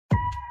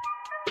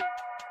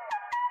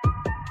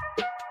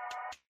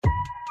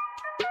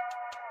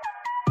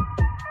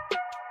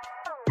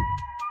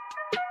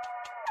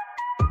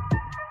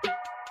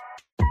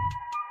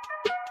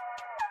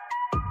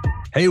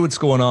Hey, what's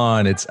going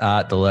on? It's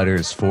at the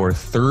letters for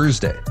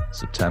Thursday,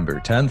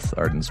 September 10th.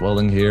 Arden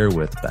Swelling here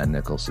with Ben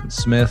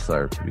Nicholson-Smith.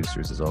 Our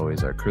producers, as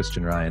always, are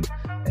Christian Ryan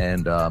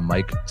and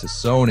Mike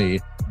Tassoni.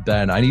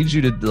 Ben, I need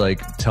you to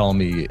tell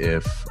me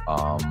if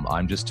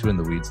I'm just too in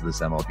the weeds of this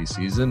MLB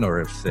season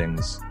or if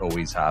things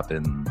always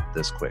happen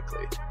this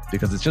quickly.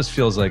 Because it just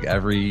feels like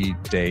every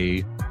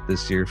day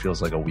this year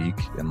feels like a week,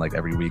 and like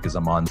every week is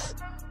a month.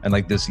 And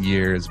like this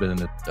year has been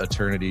an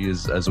eternity,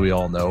 as we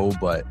all know.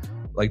 But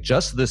like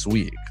just this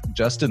week,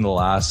 just in the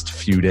last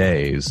few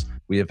days,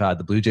 we have had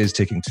the Blue Jays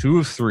taking 2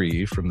 of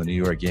 3 from the New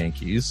York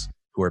Yankees,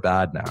 who are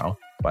bad now,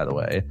 by the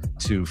way,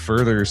 to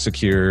further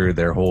secure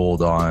their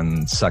hold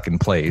on second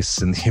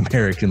place in the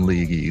American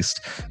League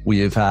East. We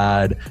have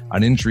had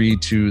an injury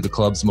to the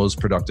club's most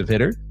productive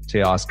hitter,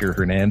 Teoscar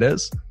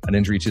Hernandez, an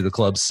injury to the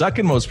club's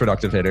second most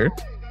productive hitter,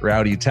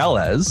 Rowdy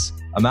Tellez.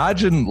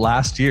 Imagine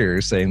last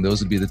year saying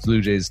those would be the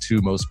Blue Jays' 2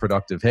 most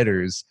productive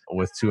hitters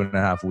with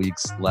 2.5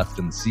 weeks left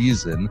in the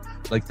season.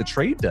 Like the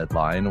trade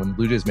deadline, when the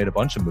Blue Jays made a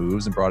bunch of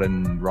moves and brought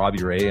in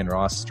Robbie Ray and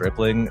Ross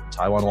Stripling,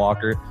 Taijuan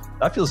Walker,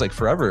 that feels like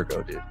forever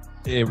ago, dude.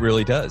 It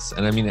really does.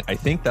 And I mean, I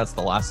think that's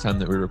the last time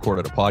that we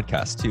recorded a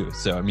podcast too.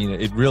 So, I mean,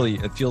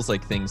 it feels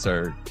like things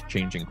are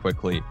changing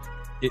quickly.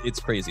 It's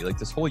crazy. Like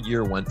this whole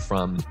year went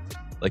from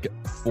like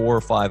 4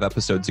 or 5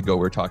 episodes ago,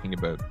 we were talking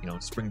about,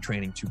 spring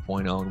training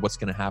 2.0 and what's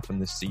going to happen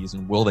this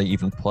season. Will they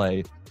even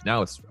play?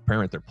 Now it's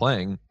apparent they're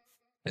playing.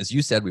 As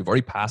you said, we've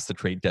already passed the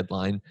trade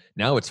deadline.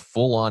 Now it's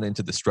full on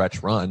into the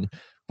stretch run.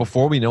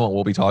 Before we know it,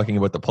 we'll be talking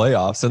about the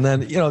playoffs. And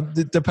then,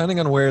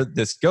 depending on where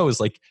this goes,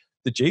 like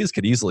the Jays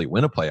could easily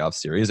win a playoff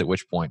series, at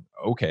which point,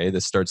 okay,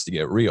 this starts to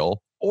get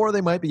real. Or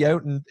they might be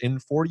out in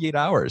 48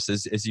 hours,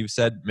 as you've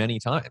said many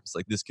times.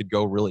 Like this could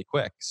go really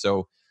quick.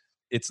 So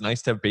it's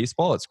nice to have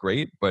baseball. It's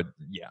great. But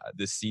yeah,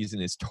 this season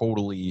is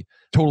totally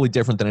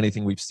different than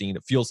anything we've seen.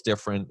 It feels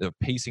different. The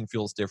pacing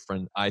feels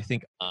different. I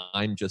think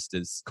I'm just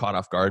as caught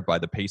off guard by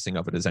the pacing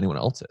of it as anyone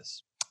else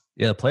is.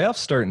 Yeah, the playoffs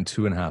start in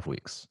 2.5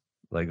 weeks.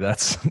 Like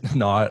that's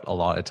not a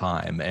lot of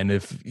time. And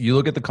if you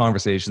look at the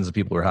conversations that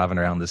people were having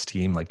around this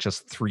team, like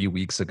just 3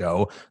 weeks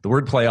ago, the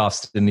word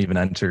playoffs didn't even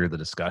enter the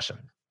discussion.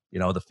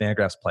 The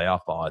Fangraphs playoff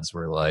odds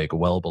were like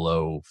well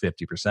below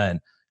 50%.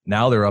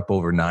 Now they're up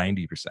over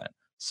 90%.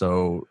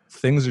 So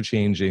things are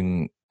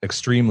changing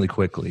extremely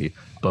quickly,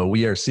 but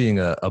we are seeing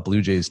a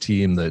Blue Jays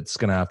team that's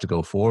going to have to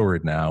go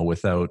forward now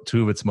without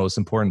 2 of its most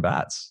important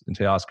bats, in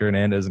Teoscar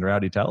Hernandez and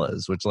Rowdy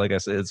Tellez, which, like I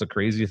said, it's a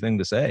crazy thing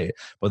to say.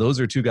 But those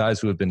are 2 guys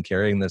who have been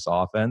carrying this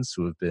offense,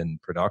 who have been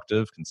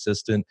productive,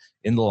 consistent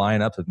in the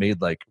lineup, have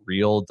made like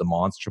real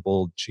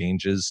demonstrable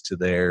changes to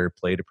their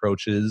plate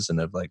approaches and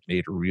have like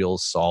made real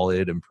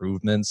solid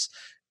improvements.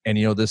 And,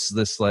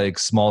 this like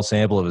small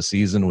sample of a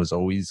season was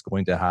always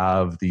going to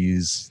have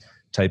these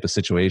type of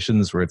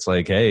situations where it's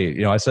like,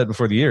 hey, I said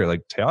before the year, like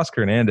Teoscar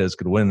Hernandez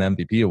could win an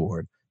MVP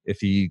award if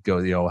he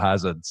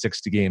has a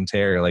 60-game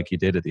tear like he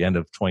did at the end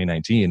of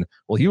 2019.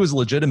 Well, he was a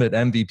legitimate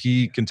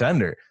MVP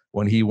contender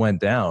when he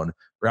went down.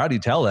 Rowdy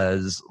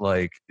Tellez,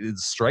 like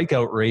his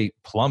strikeout rate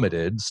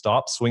plummeted,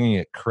 stopped swinging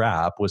at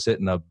crap, was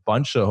hitting a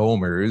bunch of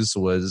homers,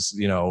 was,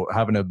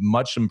 having a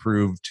much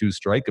improved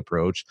 2-strike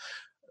approach.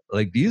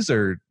 Like these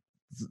are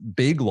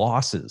big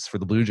losses for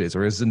the Blue Jays.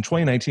 Whereas in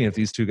 2019, if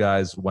these 2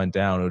 guys went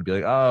down, it would be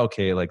like, oh,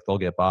 okay, like they'll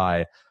get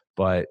by.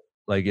 But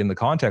like in the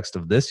context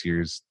of this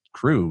year's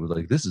crew,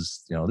 like this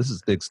is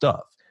big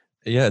stuff.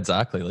 Yeah,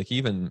 exactly. Like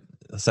even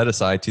set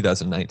aside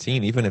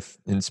 2019, even if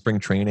in spring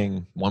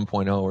training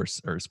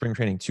 1.0 or spring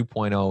training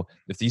 2.0,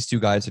 if these 2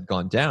 guys had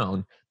gone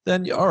down,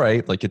 then all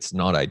right, like it's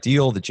not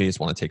ideal. The Jays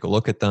want to take a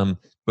look at them,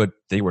 but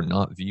they were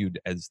not viewed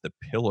as the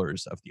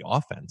pillars of the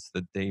offense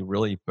that they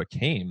really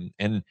became.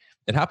 And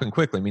it happened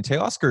quickly. I mean,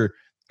 Teoscar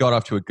got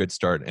off to a good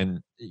start. And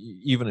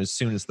even as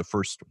soon as the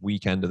first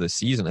weekend of the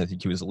season, I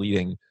think he was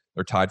leading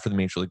or tied for the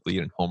Major League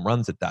lead in home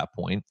runs at that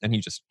point, and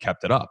he just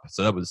kept it up.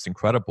 So that was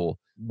incredible.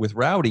 With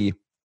Rowdy,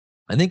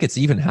 I think it's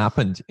even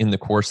happened in the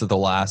course of the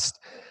last,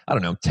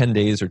 10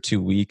 days or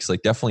 2 weeks,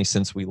 like definitely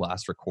since we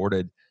last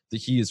recorded, that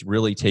he has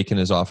really taken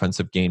his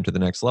offensive game to the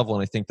next level.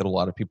 And I think that a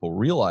lot of people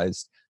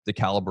realized the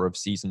caliber of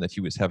season that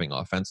he was having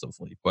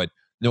offensively. But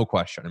no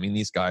question, I mean,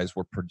 these guys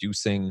were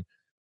producing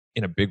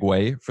in a big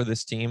way for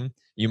this team.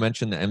 You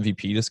mentioned the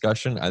MVP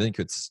discussion. I think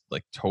it's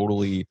like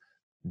totally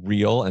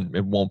real, and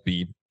it won't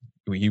be,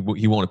 he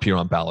won't appear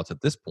on ballots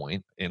at this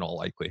point in all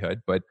likelihood,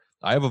 but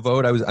I have a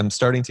vote. I'm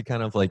starting to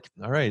kind of like,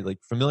 all right, like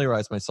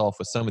familiarize myself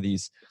with some of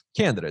these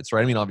candidates,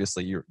 right? I mean,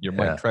 obviously you're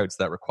Mike Trout's,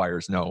 that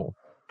requires no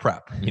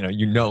prep. He's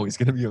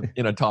going to be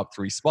in a top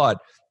 3 spot,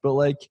 but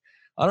like,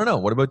 I don't know.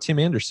 What about Tim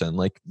Anderson?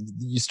 Like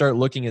you start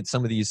looking at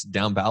some of these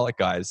down ballot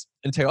guys,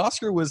 and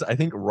Teoscar was, I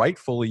think,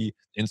 rightfully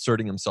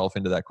inserting himself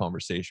into that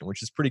conversation,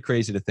 which is pretty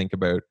crazy to think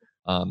about.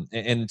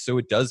 And so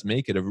it does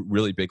make it a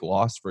really big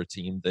loss for a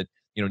team that,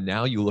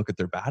 now you look at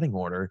their batting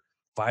order,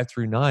 5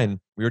 through 9.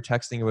 We were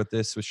texting about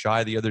this with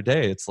Shy the other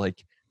day. It's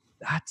like,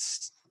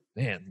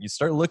 man, you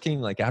start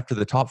looking like after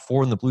the top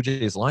 4 in the Blue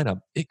Jays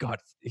lineup, it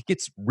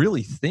gets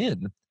really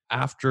thin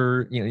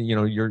after,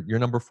 your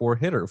number 4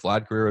 hitter,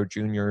 Vlad Guerrero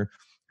Jr.,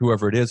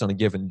 whoever it is on a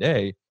given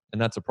day.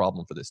 And that's a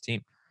problem for this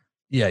team.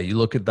 Yeah, you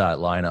look at that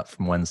lineup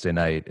from Wednesday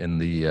night in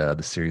the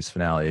series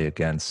finale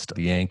against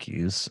the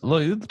Yankees.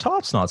 Look, the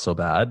top's not so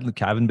bad.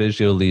 Kevin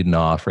Biggio leading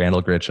off,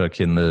 Randall Grichuk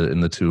in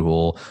the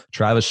 2-hole,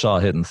 Travis Shaw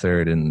hitting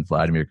third, and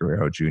Vladimir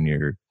Guerrero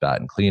Jr.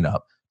 batting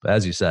cleanup. But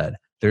as you said,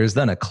 there's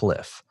then a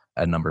cliff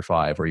at number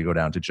 5 where you go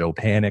down to Joe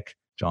Panik,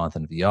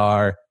 Jonathan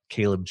Villar,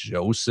 Caleb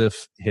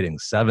Joseph hitting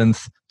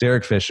 7th,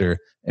 Derek Fisher,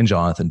 and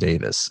Jonathan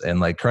Davis. And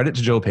like, credit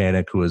to Joe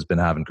Panik, who has been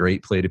having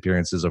great plate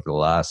appearances over the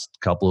last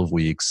couple of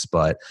weeks.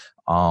 But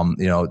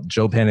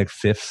Joe Panik,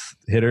 5th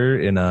hitter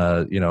in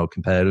a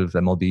competitive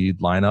MLB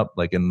lineup,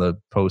 like in the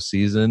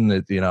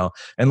postseason.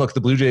 And look,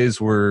 the Blue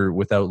Jays were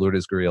without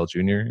Lourdes Gurriel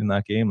Jr. in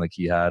that game. Like,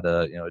 he had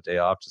a day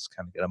off, just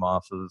kind of get him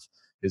off of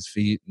his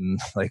feet, and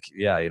like,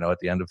 at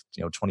the end of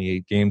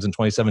 28 games and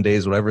 27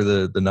 days, whatever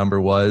the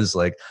number was,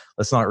 like,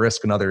 let's not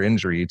risk another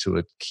injury to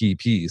a key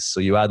piece.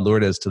 So you add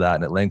Lourdes to that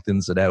and it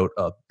lengthens it out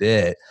a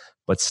bit,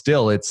 but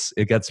still it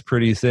gets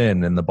pretty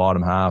thin in the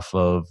bottom half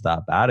of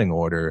that batting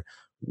order.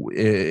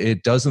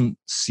 It doesn't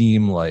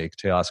seem like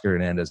Teoscar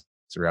Hernandez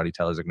or Rowdy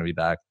Tellez are going to be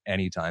back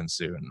anytime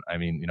soon. I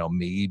mean,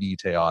 maybe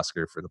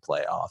Teoscar for the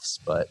playoffs,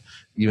 but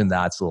even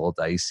that's a little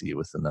dicey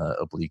with an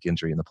oblique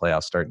injury in the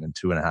playoffs starting in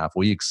 2.5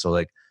 weeks. So,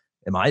 like,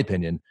 in my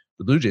opinion,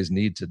 the Blue Jays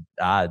need to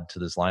add to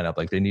this lineup.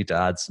 Like, they need to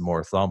add some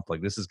more thump.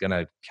 Like, this is going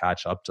to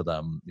catch up to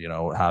them,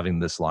 having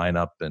this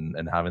lineup and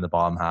having the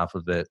bottom half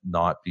of it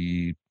not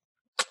be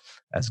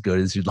as good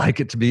as you'd like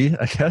it to be,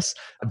 I guess.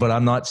 But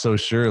I'm not so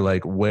sure,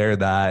 like, where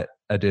that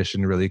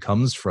addition really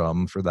comes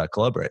from for that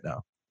club right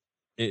now.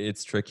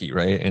 It's tricky,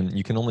 right? And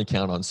you can only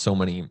count on so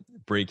many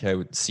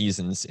breakout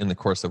seasons in the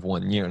course of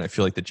 1 year. And I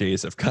feel like the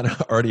Jays have kind of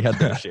already had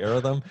their share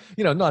of them,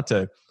 not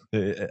to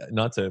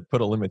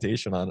put a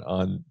limitation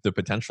on the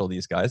potential of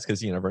these guys,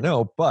 because you never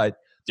know. But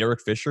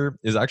Derek Fisher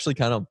is actually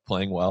kind of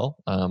playing well.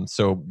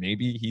 So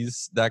maybe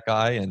he's that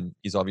guy, and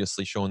he's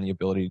obviously shown the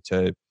ability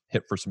to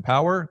hit for some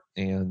power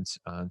and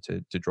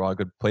to draw a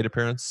good plate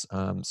appearance.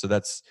 So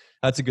that's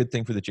a good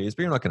thing for the Jays,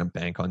 but you're not going to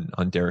bank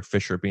on Derek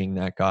Fisher being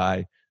that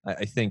guy.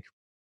 I think,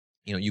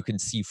 you can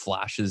see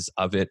flashes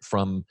of it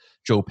from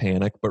Joe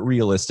Panik, but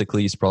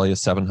realistically, he's probably a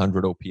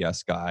 700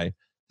 OPS guy.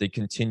 They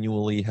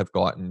continually have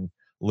gotten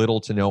little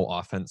to no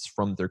offense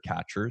from their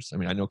catchers. I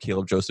mean, I know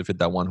Caleb Joseph hit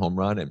that 1 home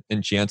run,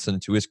 and Jansen,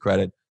 to his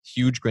credit,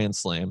 huge grand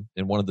slam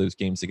in one of those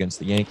games against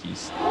the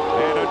Yankees.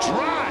 And a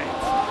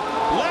drive,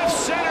 left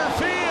center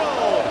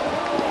field,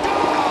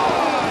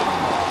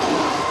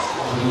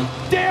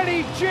 gone!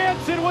 Danny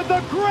Jansen with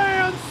the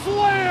grand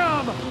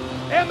slam,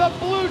 and the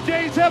Blue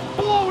Jays have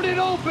blown it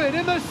open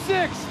in the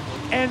 6th.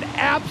 An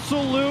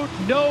absolute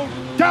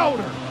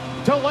no-doubter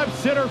to left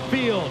center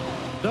field.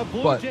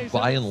 But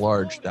by and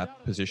large,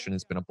 that position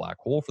has been a black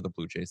hole for the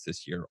Blue Jays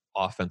this year,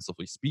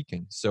 offensively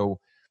speaking. So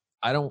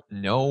I don't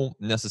know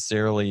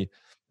necessarily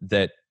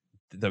that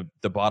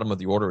the bottom of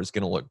the order is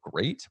going to look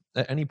great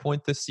at any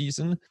point this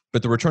season.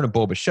 But the return of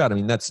Bo Bichette, I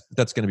mean, that's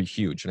going to be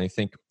huge. And I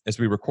think as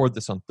we record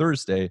this on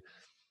Thursday,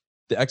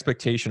 the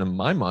expectation in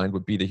my mind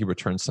would be that he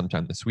returns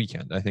sometime this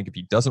weekend. I think if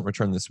he doesn't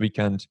return this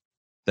weekend,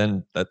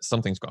 then that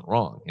something's gone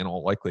wrong in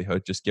all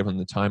likelihood, just given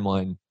the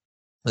timeline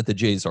that the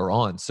Jays are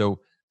on. So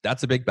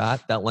that's a big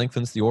bat. That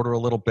lengthens the order a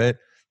little bit,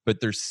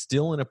 but they're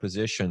still in a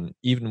position,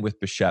 even with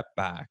Bichette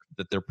back,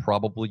 that they're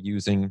probably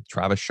using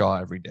Travis Shaw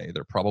every day.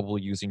 They're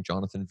probably using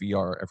Jonathan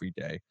Villar every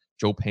day,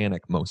 Joe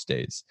Panik most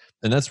days.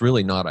 And that's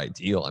really not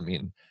ideal. I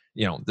mean,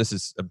 this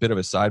is a bit of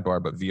a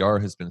sidebar, but Villar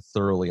has been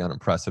thoroughly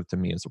unimpressive to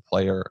me as a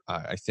player.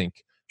 I think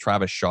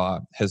Travis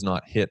Shaw has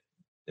not hit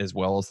as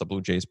well as the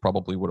Blue Jays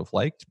probably would have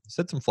liked. He's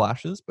had some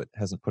flashes, but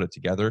hasn't put it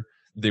together.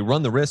 They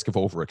run the risk of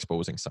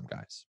overexposing some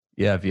guys.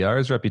 Yeah,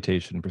 Villar's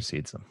reputation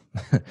precedes him.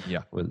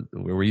 Yeah.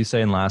 Were you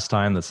saying last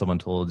time that someone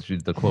told you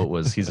the quote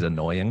was he's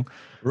annoying?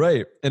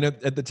 Right. And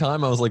at the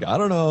time I was like, I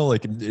don't know,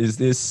 like, is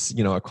this,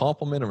 a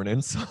compliment or an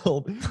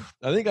insult?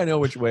 I think I know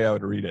which way I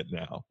would read it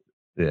now.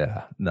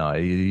 Yeah, no,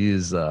 he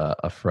is a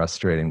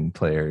frustrating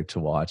player to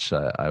watch.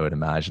 I would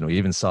imagine. We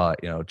even saw,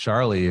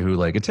 Charlie, who,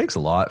 like, it takes a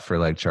lot for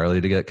like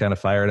Charlie to get kind of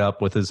fired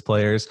up with his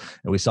players,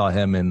 and we saw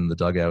him in the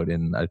dugout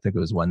in, I think it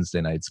was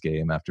Wednesday night's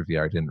game after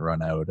Villar didn't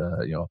run out,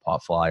 a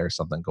pop fly or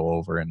something, go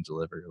over and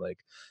deliver like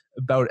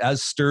about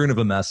as stern of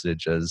a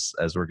message as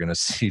we're going to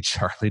see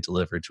Charlie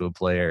deliver to a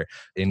player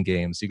in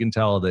games. You can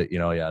tell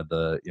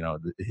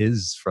that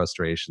his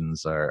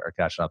frustrations are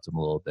catching up to him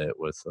a little bit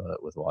with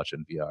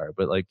watching Villar.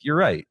 But like, you're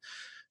right.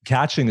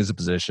 Catching is a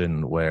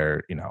position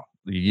where,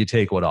 you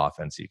take what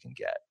offense you can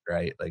get,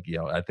 right? Like,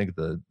 I think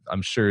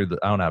I'm sure that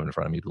I don't have it in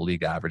front of me, the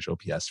league average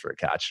OPS for a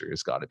catcher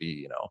has got to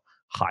be,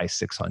 high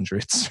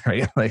 600s,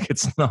 right? Like,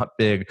 it's not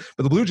big,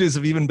 but the Blue Jays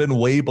have even been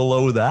way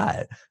below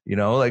that,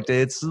 like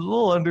it's a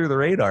little under the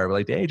radar. But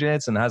like, Danny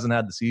Jansen hasn't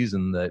had the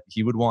season that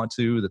he would want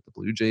to, that the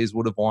Blue Jays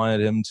would have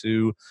wanted him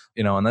to,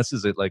 and this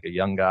is like a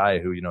young guy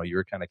who, you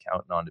were kind of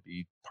counting on to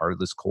be part of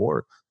this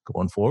core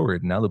going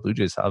forward. And now the Blue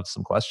Jays have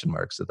some question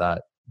marks at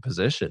that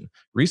position.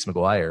 Reese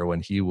McGuire,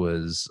 when he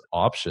was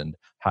optioned,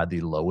 had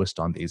the lowest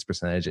on base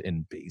percentage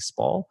in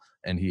baseball,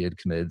 and he had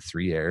committed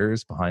 3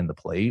 errors behind the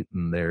plate.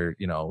 And there,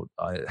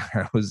 I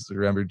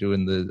remember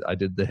I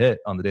did the hit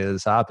on the day that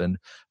this happened.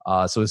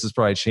 So this has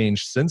probably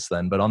changed since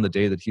then. But on the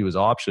day that he was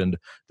optioned,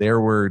 there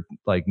were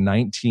like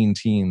 19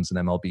 teams in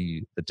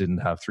MLB that didn't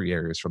have 3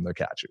 errors from their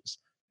catchers.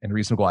 And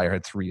Reese McGuire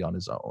had 3 on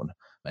his own.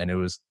 And it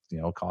was,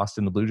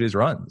 costing the Blue Jays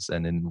runs.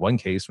 And in one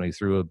case, when he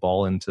threw a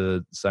ball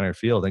into center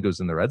field, I think it was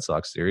in the Red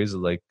Sox series, it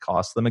like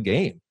cost them a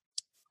game.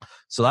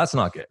 So that's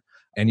not good.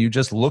 And you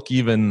just look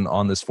even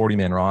on this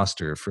 40-man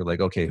roster for like,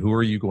 okay, who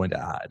are you going to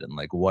add? And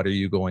like, what are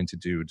you going to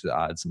do to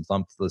add some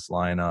thump to this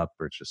lineup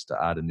or just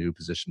to add a new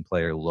position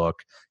player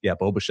look? Yeah,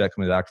 Bo Bichette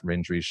coming back from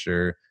injury,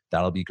 sure,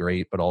 that'll be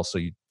great. But also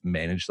you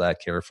manage that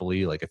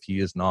carefully. Like if he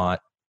is not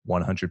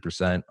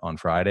 100% on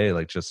Friday,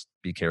 like just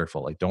be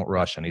careful. Like don't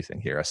rush anything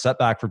here. A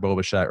setback for Bo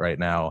Bichette right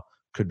now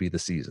could be the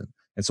season.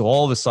 And so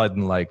all of a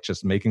sudden, like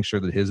just making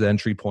sure that his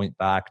entry point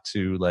back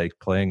to like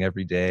playing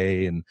every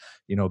day and,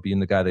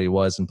 being the guy that he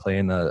was and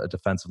playing a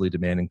defensively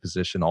demanding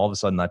position, all of a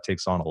sudden that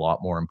takes on a lot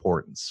more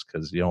importance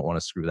because you don't want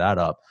to screw that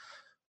up.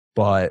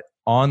 But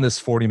on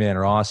this 40-man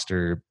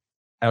roster,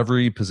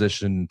 every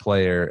position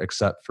player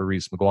except for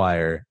Reese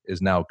McGuire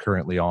is now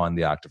currently on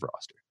the active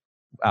roster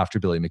after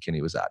Billy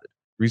McKinney was added.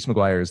 Reese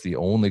McGuire is the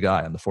only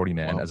guy on the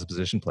 40-man as a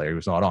position player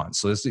who's not on.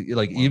 So it's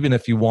like, even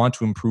if you want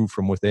to improve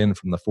from within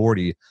from the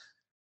 40,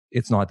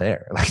 it's not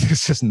there. Like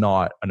it's just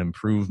not an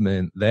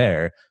improvement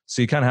there.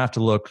 So you kind of have to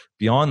look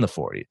beyond the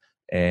 40.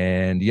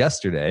 And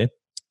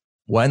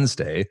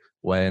Wednesday,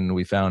 when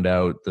we found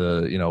out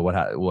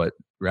what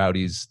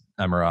Rowdy's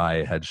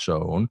MRI had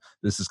shown,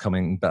 this is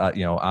coming back,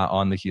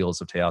 on the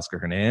heels of Teoscar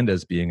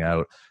Hernandez being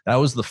out. That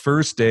was the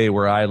first day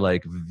where I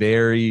like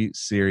very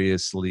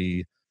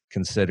seriously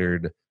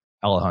considered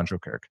Alejandro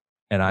Kirk.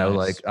 And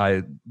nice.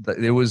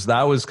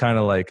 That was kind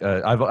of like,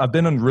 I've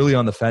been really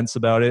on the fence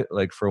about it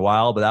like for a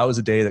while, but that was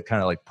a day that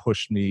kind of like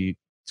pushed me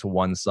to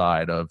one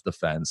side of the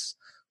fence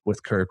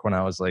with Kirk when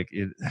I was like,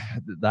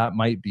 that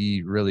might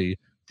be really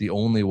the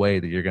only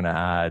way that you're going to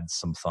add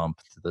some thump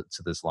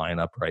to this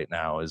lineup right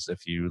now is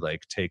if you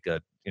like take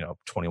a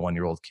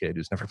 21-year-old kid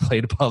who's never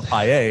played above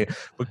high A,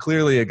 but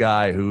clearly a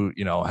guy who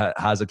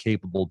has a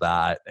capable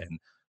bat and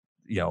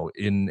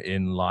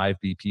in live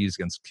BPs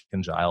against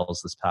Ken Giles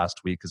this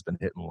past week has been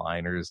hitting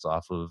liners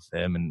off of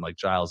him, and like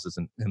Giles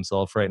isn't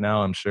himself right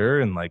now, I'm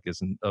sure, and like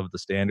isn't of the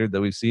standard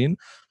that we've seen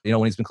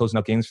when he's been closing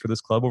out games for this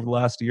club over the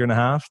last year and a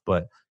half.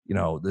 But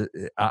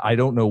I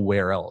don't know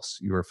where else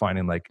you are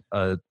finding like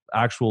a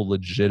actual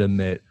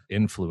legitimate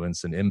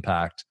influence and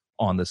impact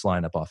on this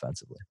lineup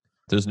offensively.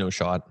 There's no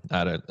shot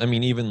at it. I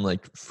mean, even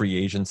like free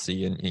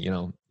agency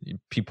and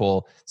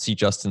people see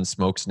Justin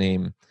Smoke's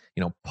name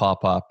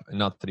pop up, and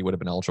not that he would have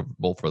been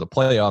eligible for the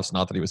playoffs,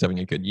 not that he was having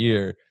a good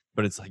year,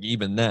 but it's like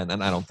even then,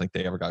 and I don't think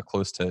they ever got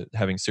close to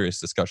having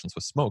serious discussions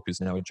with Smoke, who's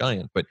now a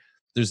Giant, but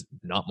there's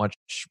not much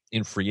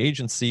in free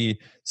agency,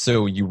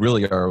 so you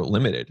really are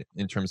limited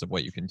in terms of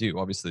what you can do.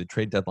 Obviously, the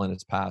trade deadline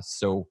has passed,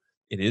 so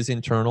it is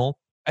internal.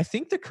 I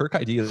think the Kirk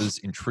idea is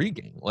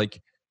intriguing.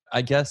 Like,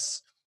 I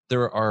guess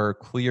there are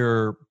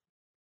clear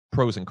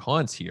pros and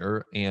cons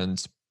here,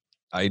 and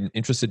I'm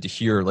interested to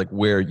hear like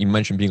where you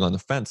mentioned being on the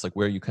fence, like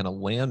where you kind of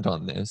land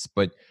on this.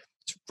 But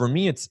for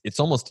me, it's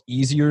almost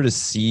easier to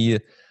see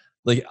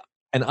like,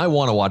 and I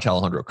want to watch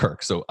Alejandro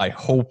Kirk. So I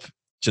hope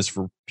just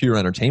for pure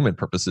entertainment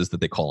purposes that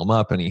they call him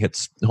up and he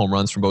hits home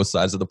runs from both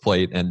sides of the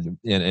plate and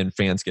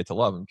fans get to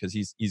love him because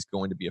he's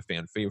going to be a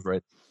fan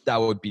favorite. That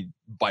would be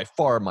by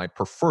far my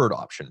preferred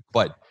option.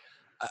 But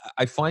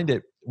I find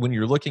it, when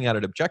you're looking at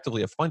it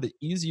objectively, I find it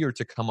easier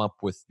to come up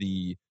with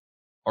the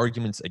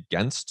arguments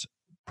against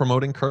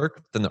promoting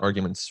Kirk than the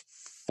arguments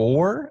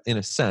for, in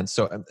a sense.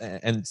 So,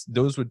 and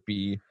those would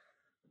be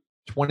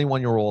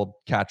 21-year-old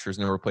catchers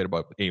never played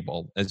above A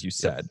ball, as you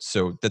said. Yes.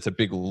 So that's a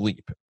big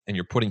leap, and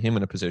you're putting him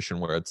in a position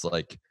where it's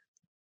like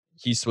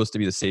he's supposed to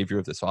be the savior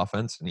of this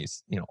offense, and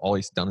he's all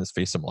he's done is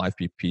face some live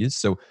PPs.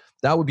 So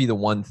that would be the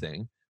one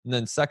thing. And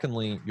then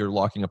secondly, you're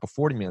locking up a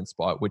 40-man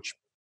spot, which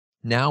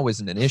now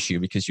isn't an issue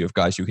because you have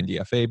guys who can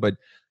DFA. But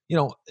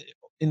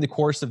in the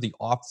course of the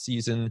off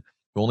season,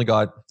 we only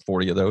got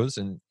 40 of those,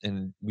 and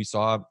we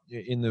saw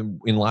in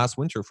last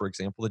winter, for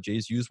example, the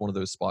Jays used one of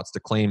those spots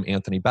to claim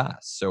Anthony Bass.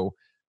 So,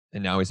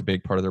 and now he's a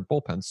big part of their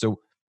bullpen. So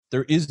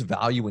there is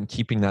value in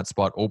keeping that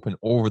spot open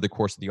over the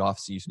course of the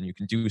offseason. You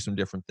can do some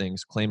different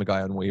things, claim a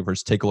guy on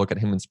waivers, take a look at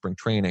him in spring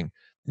training.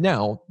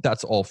 Now,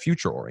 that's all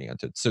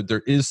future-oriented. So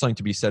there is something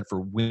to be said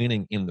for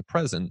winning in the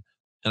present,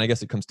 and I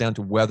guess it comes down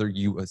to whether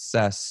you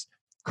assess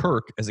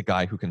Kirk as a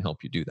guy who can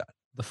help you do that.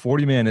 The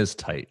 40-man is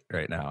tight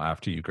right now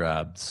after you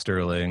grabbed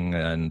Sterling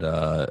and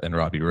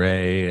Robbie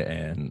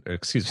Ray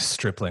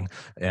Stripling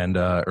and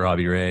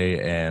Robbie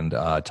Ray and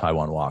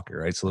Taijuan Walker,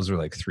 right? So those are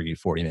like 3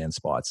 40-man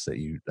spots that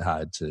you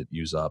had to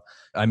use up.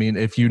 I mean,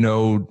 if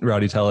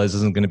Rowdy Tellez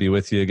isn't going to be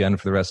with you again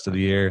for the rest of the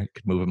year, you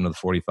could move him to the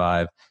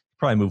 45.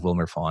 Probably move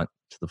Wilmer Font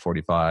to the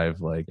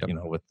 45, like, Yep. you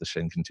know, with the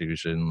shin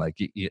contusion, like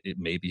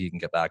maybe he can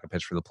get back and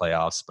pitch for the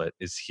playoffs, but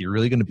is he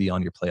really going to be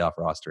on your playoff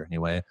roster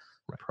anyway?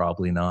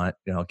 Probably not.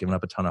 You know, giving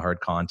up a ton of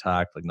hard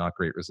contact, like not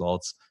great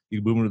results.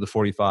 You move him to the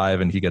 45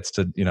 and he gets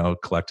to, you know,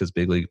 collect his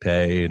big league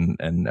pay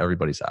and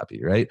everybody's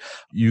happy, right?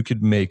 You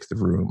could make the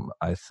room,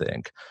 I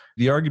think.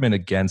 The argument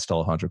against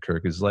Alejandro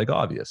Kirk is like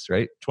obvious,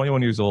 right?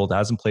 21 years old,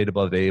 hasn't played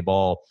above A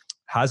ball,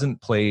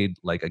 hasn't played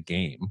like a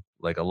game,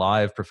 like a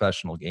live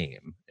professional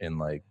game in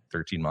like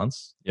 13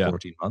 months,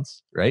 14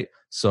 months, right?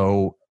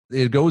 So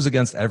it goes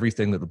against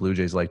everything that the Blue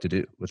Jays like to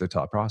do with their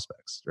top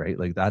prospects, right?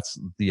 Like that's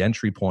the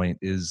entry point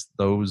is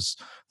those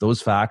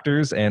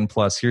factors. And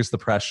plus here's the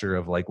pressure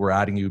of like, we're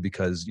adding you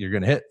because you're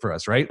going to hit for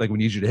us, right? Like we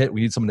need you to hit,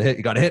 we need someone to hit.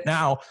 You got to hit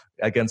now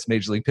against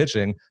Major League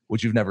pitching,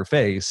 which you've never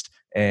faced.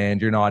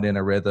 And you're not in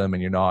a rhythm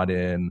and you're not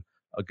in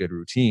a good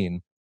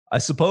routine. I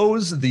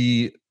suppose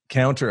the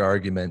counter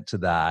argument to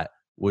that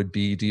would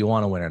be, do you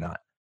want to win or not?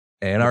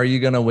 And are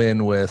you going to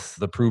win with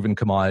the proven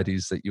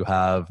commodities that you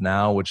have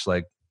now, which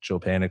like Joe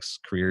Panik's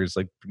career is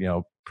like, you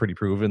know, pretty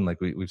proven.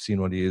 Like we've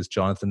seen what he is.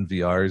 Jonathan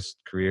Villar's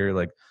career,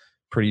 like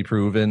pretty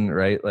proven,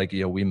 right? Like,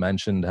 you know, we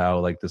mentioned how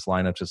like this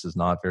lineup just is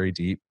not very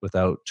deep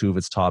without two of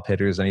its top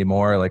hitters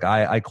anymore. Like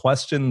I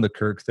question the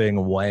Kirk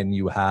thing when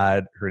you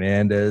had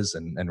Hernandez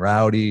and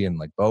Rowdy and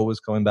like Bo was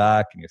coming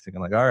back and you're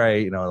thinking like, all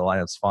right, you know, the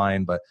lineup's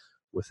fine, but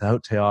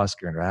without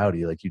Teoscar and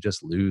Rowdy, like you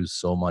just lose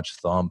so much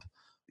thump.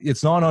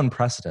 It's not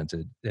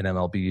unprecedented in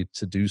MLB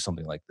to do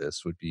something like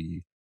this would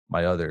be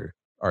my other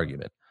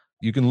argument.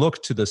 You can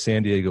look to the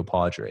San Diego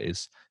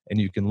Padres and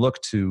you can look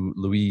to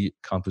Luis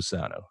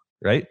Campusano,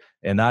 right?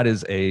 And that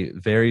is a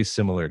very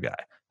similar guy.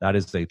 That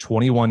is a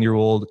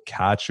 21-year-old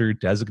catcher,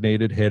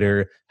 designated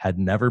hitter, had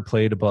never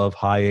played above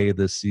high A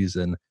this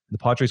season. The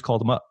Padres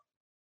called him up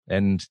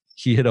and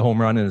he hit a home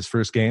run in his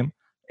first game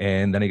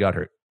and then he got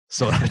hurt.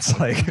 So that's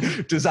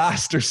like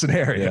disaster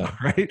scenario,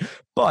 right?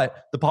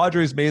 But the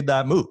Padres made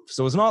that move.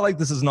 So it's not like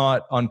this is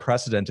not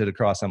unprecedented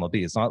across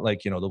MLB. It's not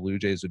like, you know, the Blue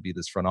Jays would be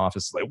this front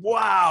office like,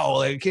 wow,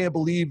 like, I can't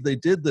believe they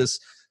did this.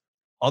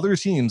 Other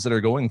teams that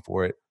are going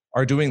for it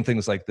are doing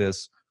things like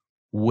this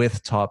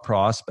with top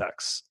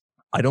prospects.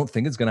 I don't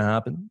think it's going to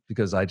happen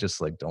because I just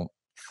like don't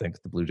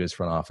think the Blue Jays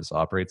front office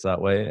operates that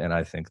way. And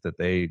I think that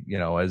they, you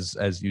know,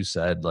 as you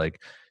said,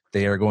 like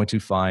they are going to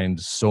find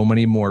so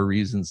many more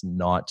reasons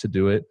not to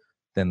do it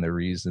than the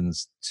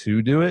reasons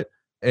to do it.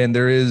 And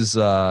there is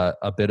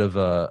a bit of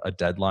a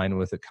deadline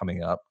with it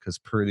coming up because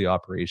per the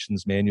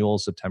operations manual,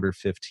 September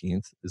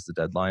 15th is the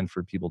deadline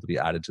for people to be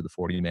added to the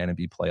 40-man and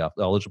be playoff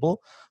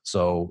eligible.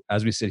 So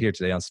as we sit here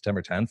today on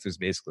September 10th,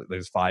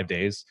 there's 5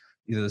 days.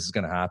 Either this is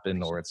going to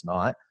happen or it's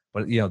not.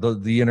 But, you know,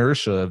 the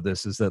inertia of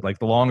this is that like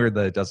the longer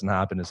that it doesn't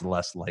happen is the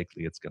less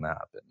likely it's going to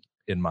happen,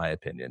 in my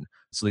opinion.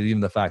 So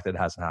even the fact that it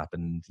hasn't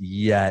happened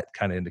yet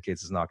kind of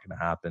indicates it's not going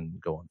to happen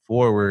going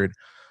forward.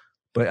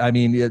 But I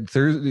mean,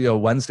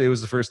 Wednesday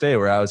was the first day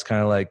where I was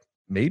kind of like,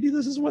 maybe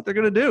this is what they're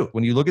going to do.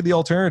 When you look at the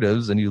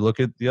alternatives and you look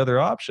at the other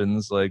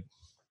options, like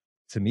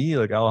to me,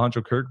 like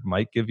Alejandro Kirk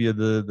might give you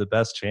the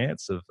best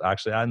chance of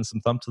actually adding some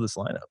thump to this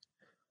lineup.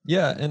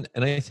 Yeah. And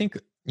I think,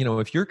 you know,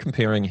 if you're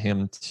comparing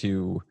him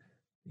to,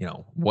 you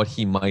know, what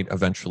he might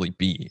eventually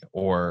be,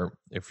 or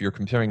if you're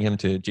comparing him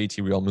to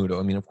JT Realmuto,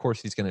 I mean, of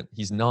course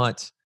he's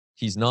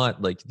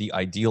not like the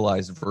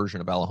idealized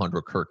version of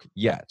Alejandro Kirk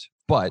yet,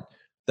 but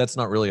that's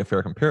not really a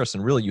fair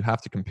comparison. Really, you have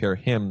to compare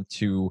him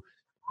to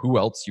who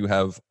else you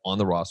have on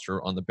the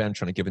roster, on the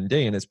bench on a given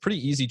day. And it's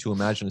pretty easy to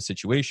imagine a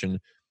situation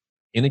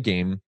in a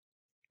game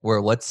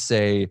where, let's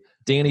say,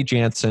 Danny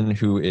Jansen,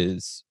 who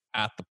is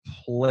at the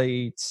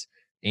plate,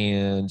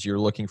 and you're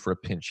looking for a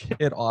pinch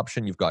hit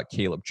option. You've got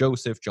Caleb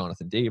Joseph,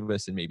 Jonathan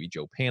Davis, and maybe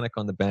Joe Panik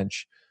on the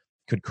bench.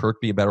 Could Kirk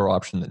be a better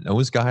option than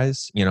those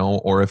guys? You know,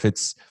 or if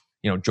it's,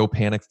 you know, Joe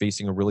Panik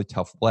facing a really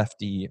tough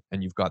lefty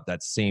and you've got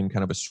that same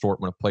kind of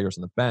assortment of players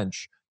on the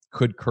bench,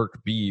 could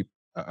Kirk be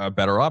a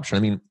better option? I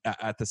mean,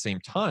 at the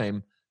same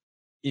time,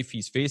 if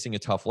he's facing a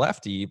tough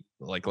lefty,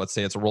 like let's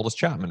say it's Aroldis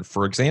Chapman,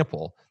 for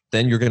example,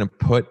 then you're going to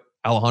put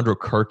Alejandro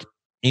Kirk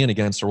in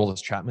against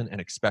Aroldis Chapman and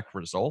expect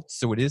results.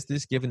 So it is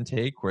this give and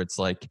take where it's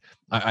like,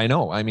 I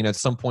know, I mean, at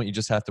some point you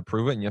just have to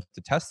prove it and you have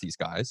to test these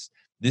guys.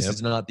 This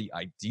is not the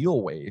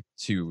ideal way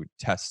to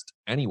test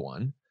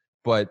anyone,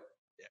 but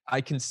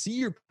I can see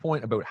your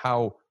point about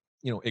how,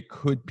 you know, it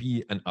could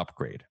be an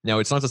upgrade. Now,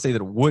 it's not to say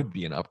that it would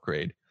be an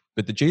upgrade,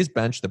 but the Jays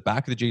bench, the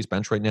back of the Jays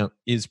bench right now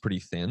is pretty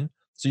thin.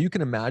 So you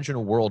can imagine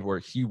a world where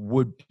he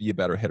would be a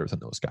better hitter than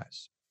those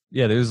guys.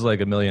 Yeah, there's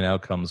like a million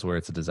outcomes where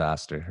it's a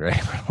disaster, right?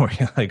 Where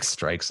he like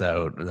strikes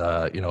out,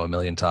 a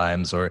million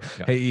times, or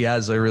hey, he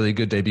has a really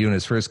good debut in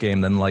his first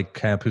game, then like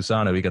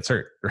Campusano, he gets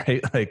hurt,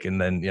 right? Like, and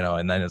then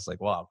it's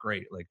like, wow,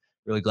 great, like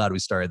really glad we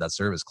started that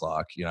service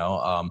clock.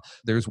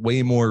 There's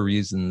way more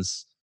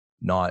reasons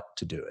not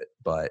to do it.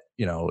 But,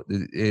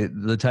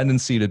 the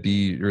tendency to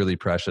be really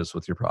precious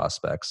with your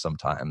prospects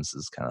sometimes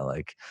is kind of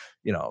like,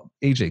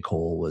 AJ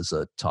Cole was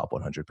a top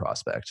 100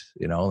 prospect,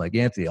 like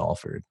Anthony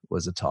Alford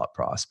was a top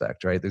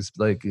prospect, right? There's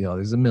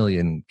there's a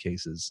million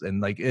cases.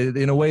 And like,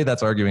 in a way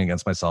that's arguing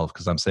against myself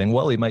because I'm saying,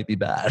 well, he might be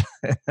bad.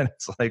 And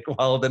it's like,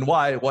 well, then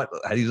why?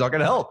 He's not going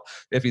to help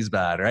if he's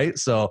bad, right?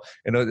 So,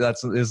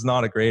 is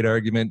not a great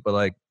argument, but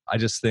like, I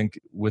just think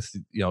with,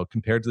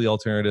 compared to the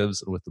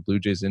alternatives with the Blue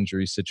Jays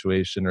injury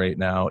situation right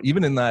now,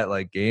 even in that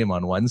like game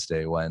on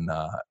Wednesday when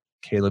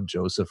Caleb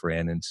Joseph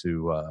ran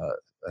into,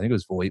 I think it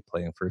was Voit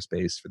playing first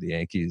base for the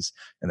Yankees,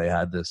 and they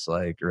had this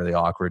like really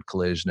awkward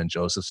collision and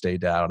Joseph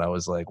stayed down. I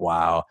was like,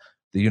 wow,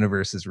 the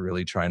universe is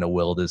really trying to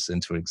will this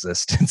into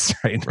existence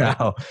right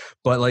now.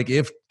 But like,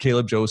 if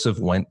Caleb Joseph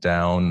went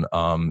down,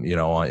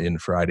 in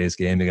Friday's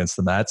game against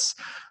the Mets,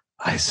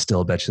 I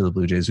still bet you the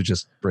Blue Jays would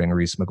just bring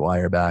Reese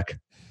McGuire back.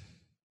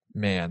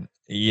 Man,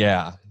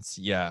 yeah.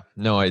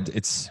 No,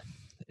 it's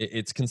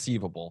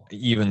conceivable,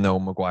 even though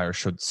McGuire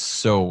showed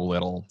so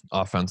little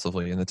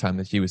offensively in the time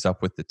that he was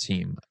up with the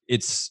team.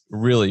 It's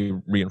really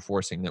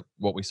reinforcing that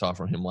what we saw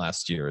from him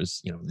last year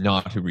is,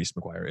 not who Reese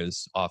McGuire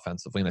is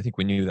offensively. And I think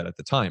we knew that at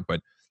the time,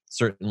 but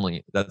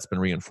certainly that's been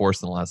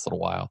reinforced in the last little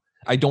while.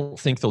 I don't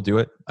think they'll do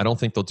it.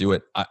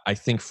 I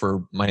think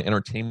for my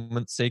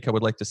entertainment's sake, I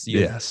would like to see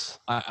it. Yes.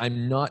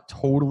 I'm not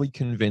totally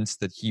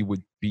convinced that he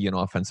would be an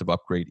offensive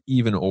upgrade,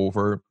 even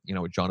over,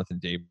 Jonathan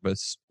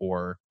Davis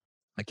or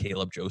a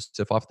Caleb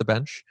Joseph off the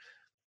bench,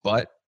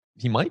 but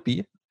he might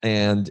be.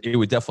 And it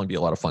would definitely be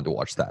a lot of fun to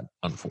watch that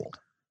unfold.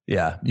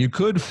 Yeah, you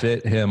could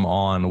fit him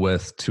on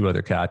with two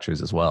other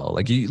catchers as well.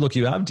 Like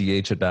you have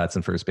DH at bats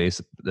and first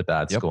base at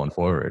bats going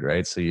forward,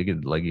 right? So you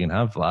can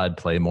have Vlad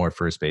play more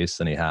first base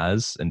than he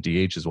has, and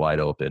DH is wide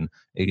open.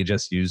 You could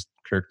just use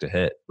Kirk to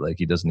hit. Like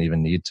he doesn't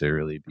even need to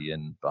really be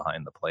in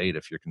behind the plate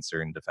if you're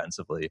concerned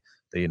defensively.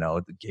 The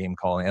game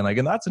calling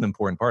and that's an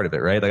important part of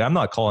it, right? Like I'm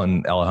not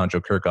calling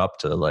Alejandro Kirk up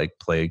to like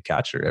play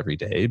catcher every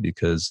day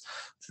because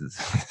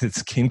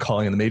it's game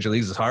calling in the major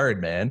leagues is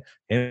hard, man.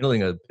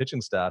 Handling a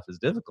pitching staff is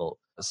difficult.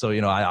 So,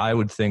 I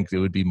would think it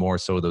would be more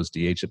so those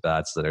DH at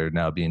bats that are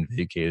now being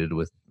vacated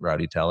with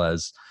Rowdy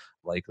Tellez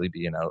likely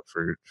being out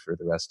for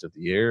the rest of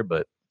the year,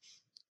 but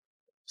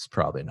it's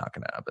probably not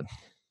going to happen.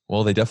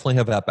 Well, they definitely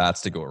have at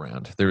bats to go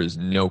around. There is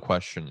no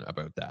question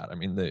about that. I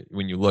mean,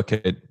 when you look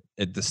at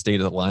the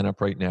state of the lineup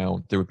right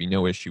now, there would be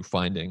no issue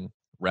finding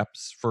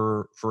reps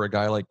for a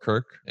guy like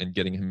Kirk and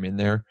getting him in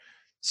there.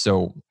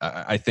 So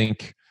I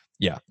think,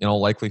 yeah, in all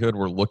likelihood,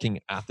 we're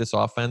looking at this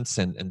offense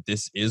and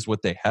this is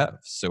what they have.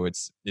 So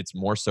it's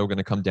more so going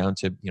to come down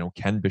to,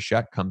 can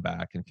Bichette come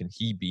back and can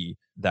he be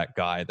that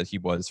guy that he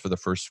was for the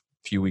first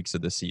few weeks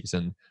of the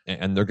season?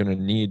 And they're going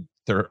to need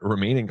their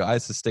remaining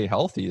guys to stay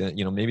healthy.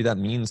 Maybe that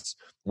means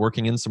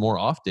working in some more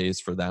off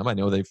days for them. I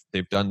know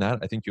they've done that.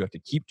 I think you have to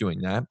keep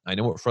doing that. I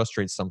know it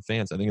frustrates some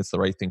fans. I think it's the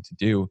right thing to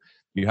do.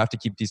 You have to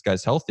keep these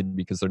guys healthy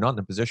because they're not in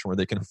a position where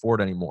they can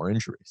afford any more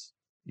injuries.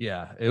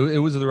 Yeah, it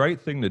was the right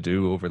thing to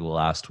do over the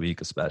last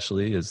week,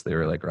 especially as they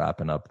were like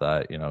wrapping up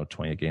that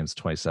 20 games,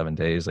 27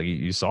 days. Like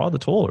you saw the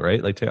toll,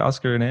 right? Like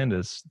Teoscar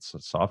Hernandez, it's a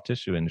soft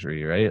tissue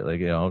injury, right?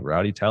 Like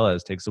Rowdy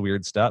Tellez takes a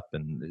weird step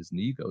and his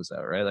knee goes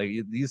out, right? Like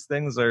these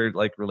things are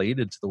like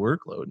related to the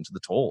workload and to the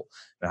toll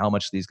and how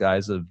much these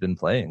guys have been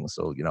playing.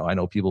 So I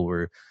know people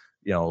were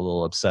a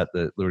little upset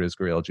that Lourdes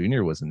Gurriel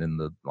Jr. wasn't in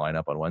the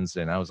lineup on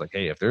Wednesday, and I was like,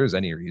 hey, if there's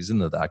any reason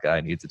that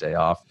guy needs a day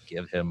off,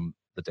 give him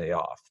the day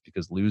off,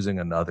 because losing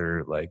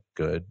another like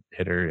good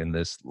hitter in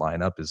this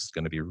lineup is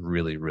going to be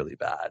really, really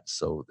bad.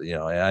 So,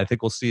 I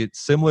think we'll see it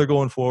similar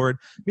going forward,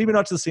 maybe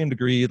not to the same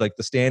degree. Like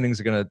the standings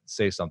are going to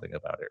say something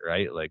about it,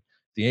 right? Like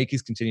the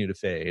Yankees continue to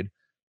fade.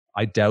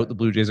 I doubt the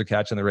Blue Jays are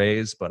catching the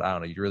Rays, but I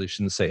don't know. You really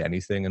shouldn't say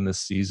anything in this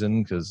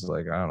season because,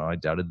 I don't know. I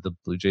doubted the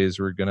Blue Jays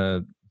were going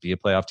to be a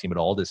playoff team at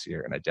all this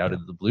year, and I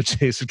doubted the Blue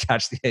Jays would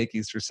catch the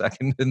Yankees for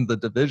second in the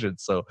division.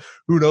 So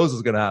who knows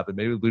what's going to happen?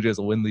 Maybe the Blue Jays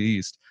will win the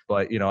East.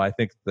 But, I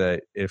think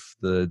that if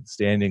the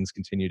standings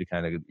continue to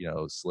kind of,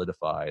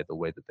 solidify the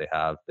way that they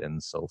have been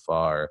so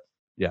far,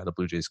 yeah, the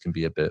Blue Jays can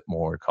be a bit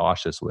more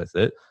cautious with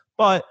it.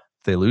 But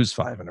they lose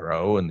 5 in a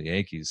row and the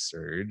Yankees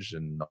surge,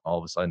 and all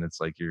of a sudden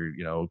it's like you're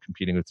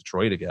competing with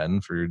Detroit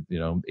again for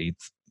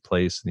 8th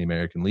place in the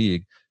American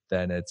League,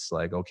 then it's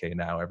like, okay,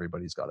 now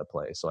everybody's got to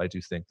play. So I do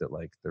think that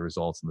like the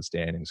results in the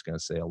standings is going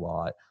to say a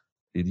lot,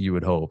 you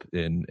would hope,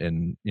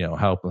 in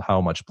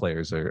how much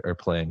players are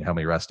playing, how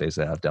many rest days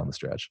they have down the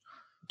stretch.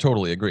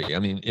 Totally agree. I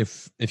mean,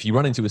 if you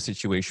run into a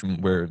situation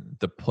where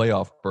the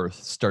playoff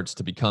berth starts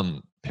to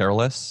become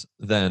perilous,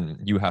 then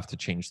you have to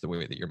change the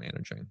way that you're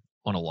managing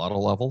on a lot of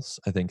levels.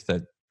 I think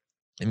that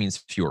it means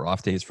fewer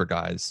off days for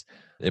guys.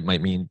 It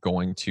might mean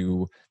going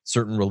to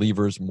certain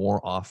relievers more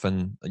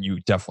often. You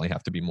definitely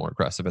have to be more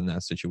aggressive in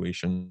that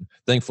situation.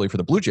 Thankfully for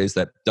the Blue Jays,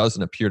 that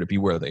doesn't appear to be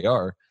where they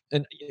are.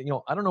 And,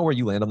 I don't know where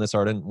you land on this,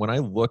 Arden. When I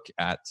look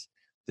at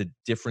the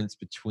difference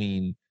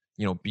between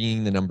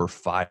being the number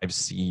 5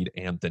 seed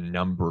and the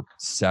number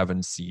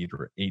 7 seed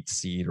or 8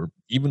 seed, or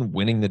even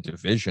winning the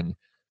division,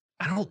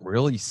 I don't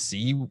really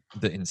see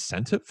the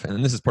incentive.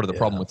 And this is part of the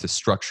problem with this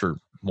structure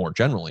more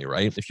generally,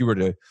 right? If you were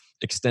to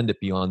extend it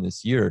beyond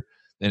this year,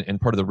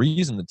 and part of the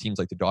reason the teams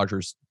like the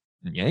Dodgers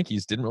and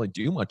Yankees didn't really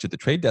do much at the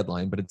trade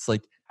deadline, but it's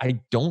like, I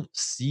don't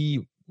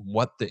see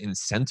what the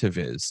incentive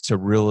is to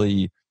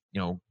really,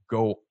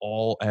 go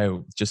all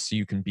out just so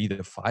you can be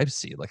the 5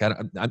 seed. Like,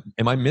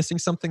 am I missing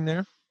something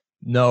there?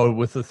 No,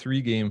 with the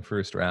 3-game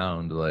first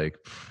round, like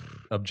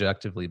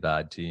objectively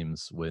bad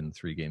teams win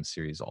 3-game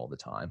series all the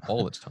time.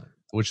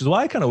 Which is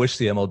why I kind of wish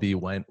the MLB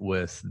went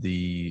with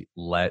the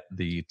let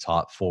the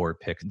top 4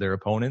 pick their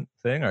opponent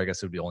thing. Or I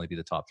guess it would only be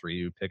the top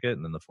 3 who pick it,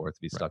 and then the 4th would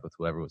be stuck with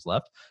whoever was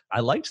left. I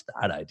liked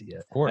that idea,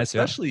 of course,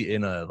 especially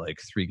in a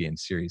 3-game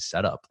series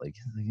setup. Like,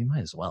 you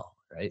might as well,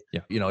 right?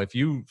 Yeah. If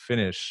you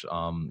finish,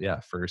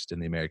 first in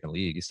the American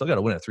League, you still got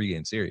to win a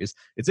 3-game series.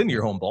 It's in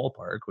your home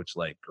ballpark, which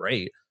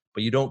great,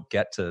 but you don't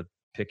get to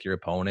pick your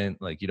opponent.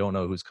 Like, you don't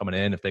know who's coming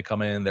in. If they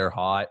come in, they're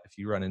hot. If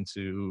you run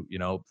into,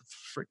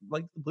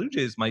 the Blue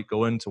Jays might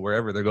go into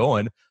wherever they're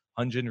going.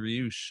 Hyun-Jin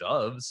Ryu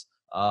shoves,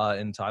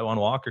 and Taijuan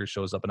Walker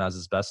shows up and has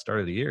his best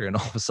start of the year. And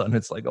all of a sudden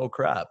it's like, oh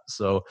crap.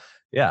 So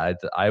yeah,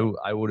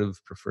 I would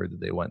have preferred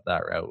that they went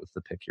that route with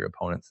the pick your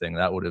opponent thing.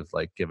 That would have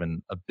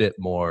given a bit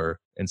more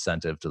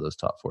incentive to those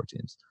top 4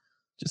 teams.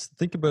 Just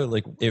think about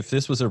if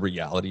this was a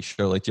reality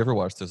show, do you ever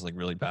watch those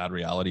really bad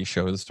reality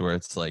shows where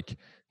it's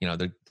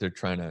they're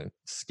trying to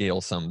scale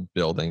some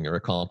building or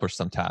accomplish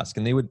some task,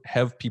 and they would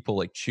have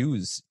people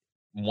choose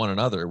one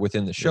another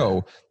within the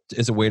show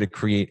as a way to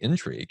create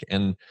intrigue.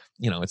 And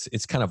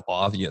it's kind of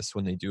obvious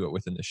when they do it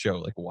within the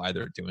show why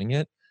they're doing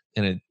it,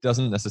 and it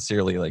doesn't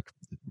necessarily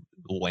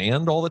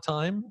land all the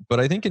time. But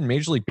I think in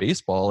Major League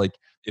Baseball,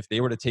 if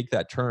they were to take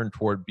that turn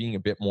toward being a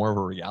bit more of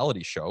a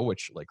reality show,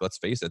 which let's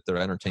face it, they're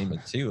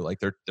entertainment too.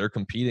 They're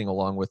competing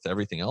along with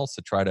everything else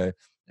to try to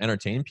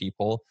entertain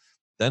people.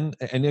 Then,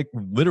 and it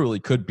literally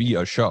could be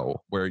a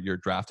show where you're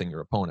drafting your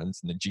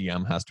opponents and the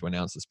GM has to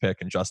announce his pick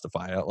and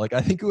justify it.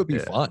 I think it would be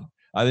fun.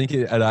 I think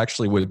it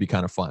actually would be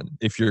kind of fun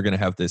if you're going to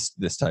have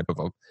this type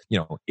of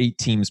 8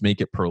 teams make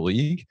it per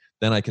league.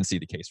 Then I can see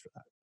the case for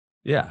that.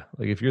 Yeah,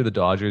 if you're the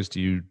Dodgers,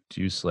 do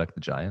you select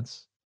the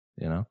Giants?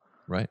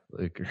 Right.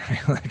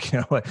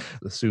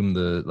 Assume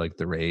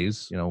the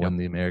Rays, win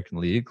the American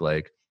League.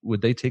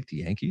 Would they take the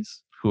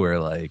Yankees, who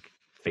are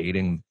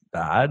fading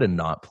bad and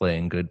not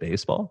playing good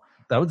baseball?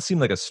 That would seem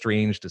like a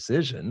strange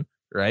decision,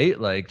 right?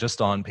 Just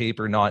on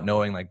paper, not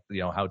knowing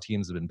how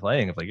teams have been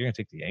playing. If you're gonna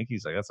take the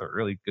Yankees, that's a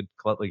really good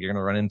club. You're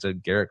gonna run into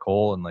Garrett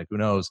Cole and who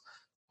knows.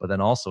 But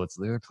then also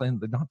they're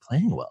not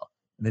playing well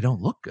and they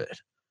don't look good.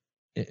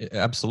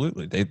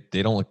 Absolutely,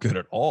 they don't look good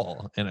at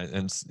all,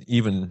 and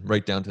even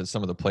right down to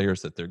some of the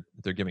players that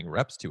they're giving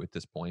reps to at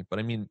this point. But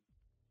I mean,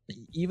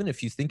 even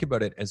if you think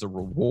about it as a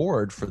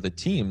reward for the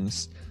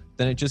teams,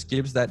 then it just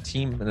gives that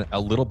team a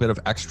little bit of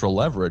extra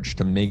leverage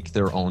to make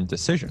their own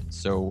decisions.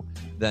 So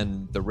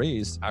then the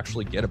Rays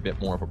actually get a bit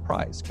more of a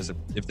prize, because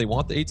if they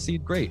want the 8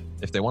 seed, great.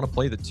 If they want to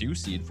play the 2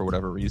 seed for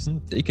whatever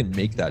reason, they can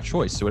make that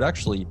choice. So it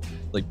actually,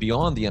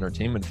 beyond the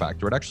entertainment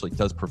factor, it actually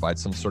does provide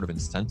some sort of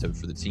incentive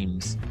for the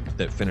teams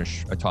that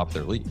finish atop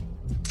their league.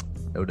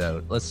 No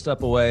doubt. Let's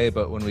step away,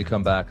 but when we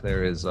come back,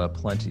 there is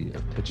plenty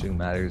of pitching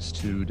matters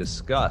to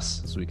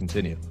discuss as we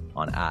continue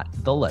on At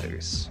The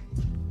Letters.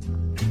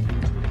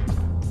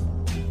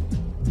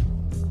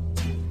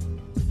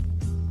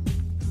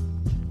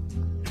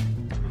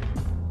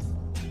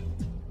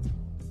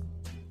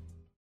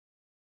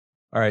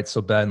 All right,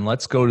 so Ben,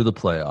 let's go to the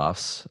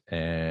playoffs,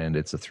 and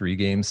it's a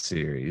 3-game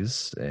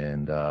series.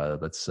 And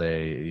let's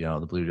say,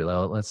 the Blue Jays.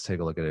 Let's take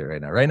a look at it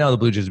right now. Right now, the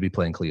Blue Jays would be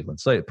playing Cleveland.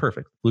 So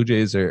perfect. Blue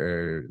Jays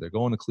they're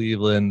going to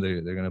Cleveland.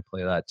 They're going to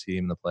play that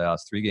team in the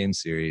playoffs. 3-game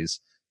series.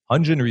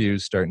 Hyun-Jin Ryu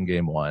starting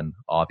game 1.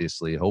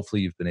 Obviously,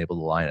 hopefully you've been able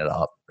to line it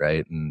up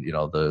right, and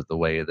the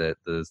way that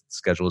the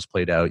schedule is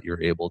played out,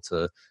 you're able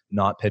to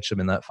not pitch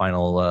him in that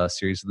final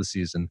series of the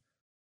season.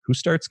 Who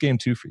starts game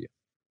 2 for you?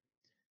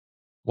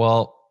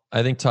 Well,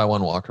 I think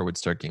Taijuan Walker would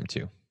start game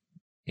 2,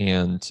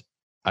 and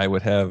I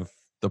would have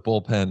the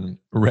bullpen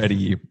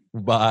ready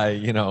by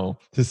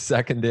the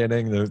second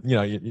inning.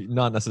 You're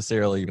not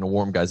necessarily going to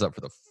warm guys up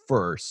for the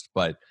first,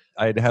 but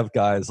I'd have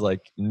guys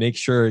make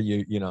sure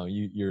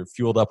you're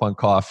fueled up on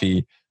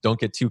coffee. Don't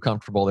get too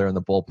comfortable there in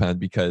the bullpen,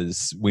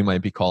 because we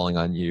might be calling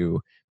on you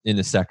in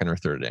the second or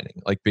third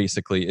inning.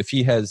 Basically, if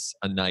he has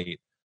a night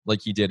like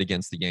he did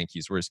against the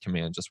Yankees where his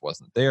command just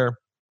wasn't there,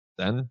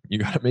 then you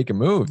got to make a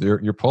move.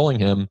 You're pulling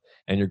him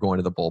and you're going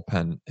to the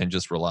bullpen and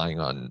just relying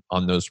on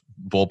those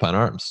bullpen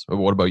arms.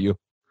 What about you?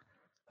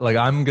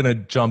 I'm going to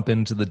jump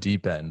into the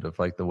deep end of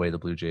the way the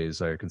Blue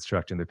Jays are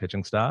constructing their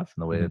pitching staff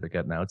and the way that they're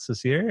getting outs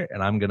this year.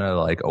 And I'm going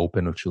to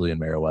open with Julian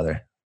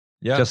Merriweather.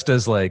 Yeah. Just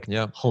as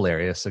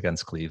hilarious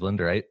against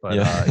Cleveland. Right.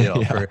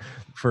 But,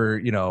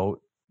 for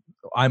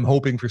I'm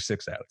hoping for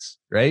 6 outs,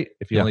 right?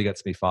 If he only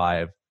gets me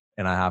 5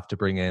 and I have to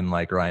bring in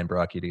Ryan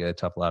Brockie to get a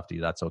tough lefty,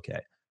 that's okay.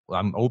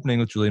 I'm opening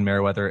with Julian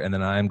Merriweather, and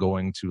then I'm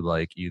going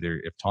to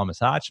either if Thomas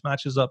Hatch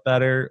matches up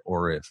better,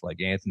 or if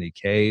Anthony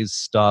Kay's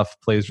stuff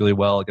plays really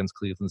well against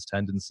Cleveland's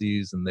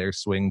tendencies and their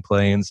swing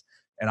planes,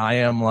 and I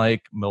am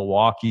like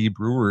Milwaukee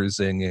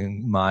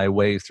Brewersing my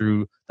way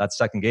through that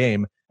second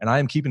game, and I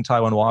am keeping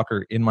Taijuan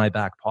Walker in my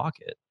back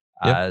pocket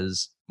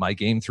as my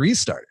game 3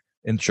 starter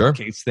in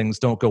case things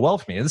don't go well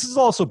for me. And this is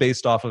also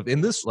based off of,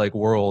 in this like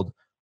world,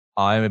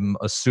 I'm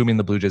assuming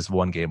the Blue Jays have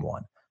won game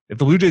 1. If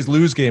the Blue Jays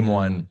lose game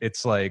 1,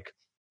 it's like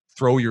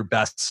throw your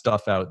best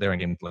stuff out there in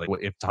game. Like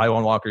if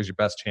Taijuan Walker is your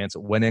best chance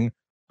at winning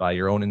by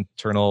your own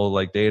internal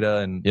like data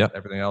and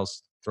everything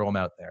else, throw them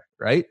out there,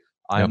 right?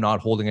 I'm not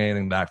holding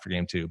anything back for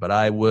game 2, but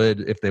I would,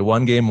 if they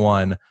won game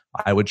 1,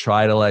 I would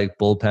try to like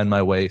bullpen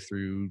my way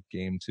through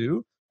game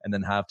 2 and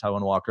then have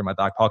Taijuan Walker in my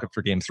back pocket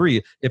for game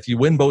 3. If you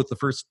win both the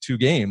first 2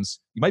 games,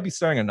 you might be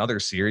starting another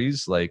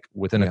series like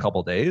within a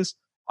couple days.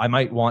 I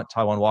might want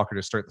Taijuan Walker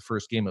to start the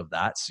first game of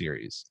that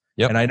series.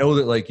 And I know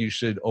that like you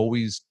should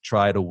always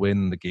try to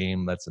win the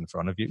game that's in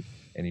front of you,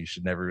 and you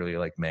should never really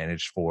like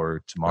manage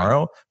for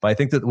tomorrow. But I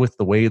think that with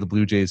the way the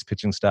Blue Jays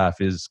pitching staff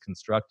is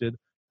constructed,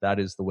 that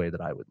is the way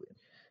that I would lean.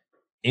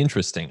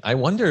 Interesting. I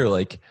wonder,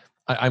 like,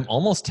 I'm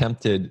almost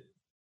tempted.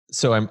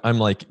 So I'm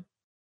like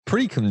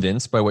pretty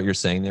convinced by what you're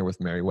saying there with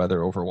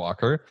Merryweather over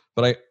Walker,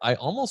 but I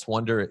almost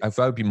wonder if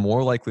I would be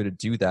more likely to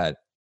do that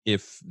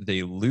if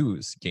they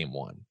lose game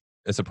 1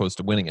 as opposed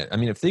to winning it. I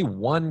mean, if they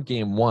won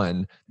game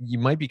 1, you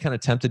might be kind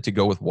of tempted to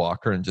go with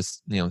Walker and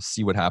just,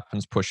 see what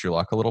happens, push your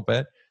luck a little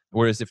bit.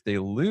 Whereas if they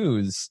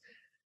lose,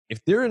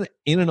 if they're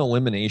in an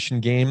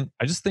elimination game,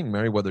 I just think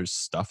Merryweather's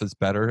stuff is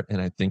better.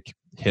 And I think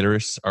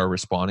hitters are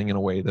responding in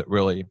a way that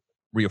really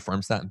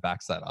reaffirms that and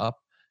backs that up.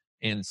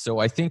 And so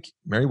I think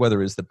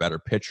Merryweather is the better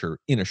pitcher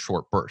in a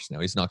short burst. Now,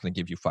 he's not going to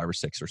give you 5 or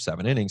 6 or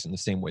 7 innings in the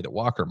same way that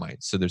Walker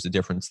might. So there's a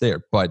difference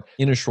there. But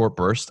in a short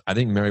burst, I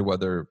think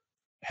Merryweather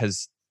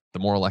has the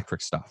more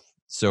electric stuff.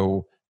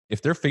 So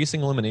if they're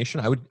facing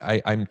elimination,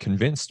 I'm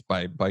convinced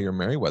by your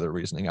Merryweather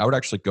reasoning, I would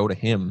actually go to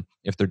him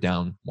if they're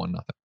down 1-0.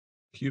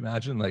 Can you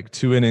imagine like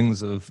 2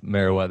 innings of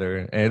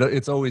Merryweather? And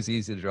it's always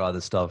easy to draw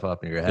this stuff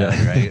up in your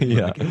head, right? When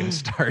the game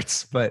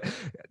starts. But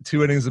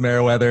 2 innings of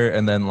Merryweather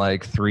and then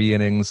like 3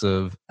 innings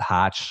of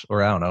Hatch,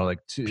 or I don't know, like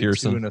 2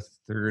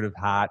 1/3 of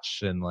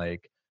Hatch, and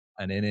like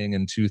an inning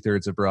and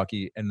 2/3 of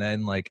Brucky, and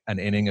then like an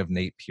inning of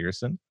Nate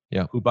Pearson.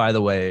 Who, by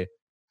the way,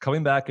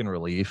 coming back in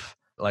relief,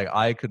 like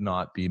I could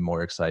not be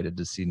more excited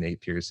to see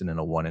Nate Pearson in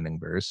a 1-inning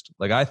burst.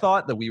 Like I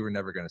thought that we were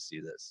never going to see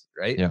this,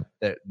 right?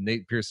 That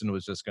Nate Pearson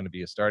was just going to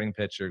be a starting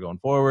pitcher going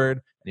forward,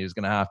 and he was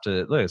going to have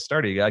to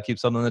start. You got to keep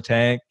something in the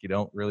tank. You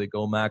don't really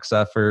go max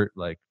effort.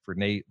 Like for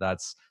Nate,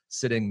 that's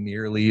sitting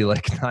nearly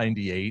like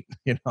 98,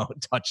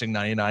 touching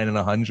 99 and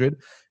 100.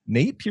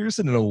 Nate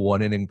Pearson in a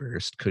 1-inning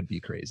burst could be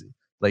crazy.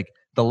 Like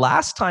the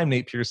last time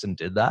Nate Pearson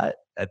did that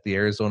at the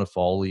Arizona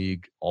Fall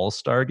League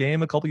All-Star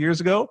game a couple years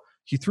ago,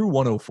 he threw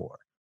 104.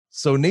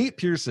 So Nate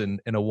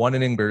Pearson in a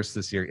 1-inning burst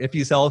this year, if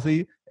he's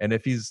healthy and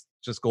if he's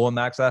just going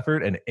max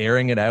effort and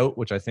airing it out,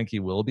 which I think he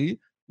will be,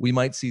 we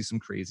might see some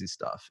crazy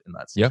stuff in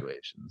that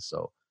situation.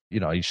 So,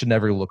 you should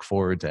never look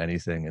forward to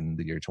anything in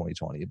the year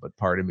 2020, but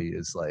part of me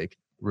is like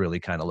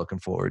really kind of looking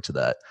forward to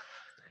that.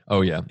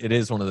 Oh yeah, it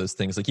is one of those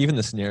things. Like even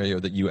the scenario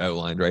that you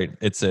outlined, right?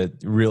 It's a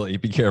really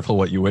be careful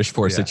what you wish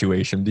for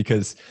situation,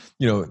 because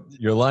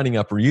you're lining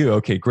up Ryu.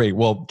 Okay, great.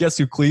 Well, guess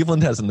who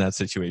Cleveland has in that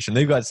situation?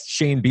 They've got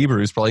Shane Bieber,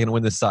 who's probably going to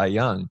win the Cy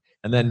Young.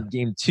 And then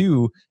game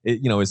 2,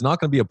 is not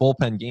going to be a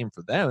bullpen game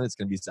for them. It's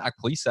going to be Zach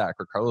Plesac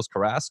or Carlos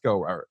Carrasco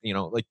or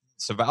like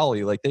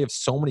Savali. Like they have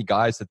so many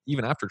guys that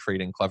even after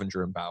trading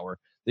Clevenger and Bauer,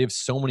 they have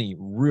so many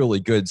really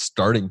good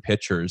starting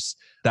pitchers.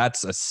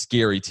 That's a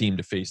scary team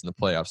to face in the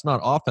playoffs, not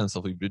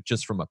offensively, but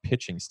just from a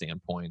pitching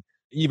standpoint,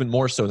 even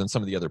more so than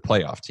some of the other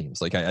playoff teams.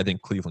 Like I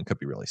think Cleveland could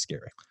be really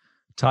scary.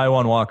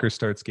 Taijuan Walker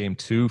starts game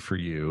 2 for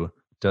you.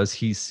 Does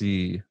he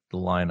see the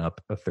lineup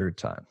a third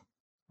time?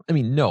 I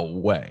mean, no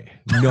way.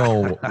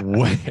 No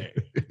way.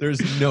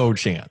 There's no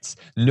chance.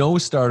 No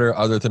starter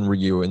other than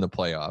Ryu in the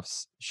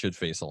playoffs should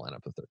face a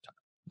lineup a third time.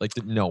 Like,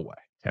 no way.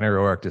 Tanner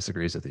Roark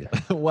disagrees with you.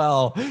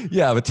 Well,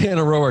 yeah, but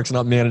Tanner Roark's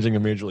not managing a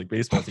Major League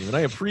Baseball team. And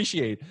I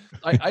appreciate,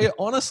 I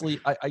honestly,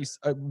 I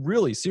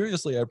really,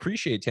 seriously, I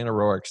appreciate Tanner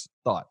Roark's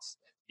thoughts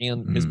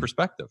and his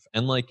perspective.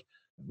 And like,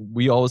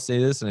 we always say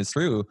this, and it's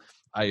true.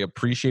 I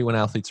appreciate when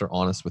athletes are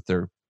honest with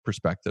their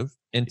perspective.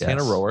 And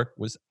Tanner Roark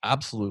was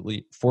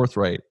absolutely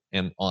forthright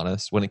and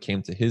honest when it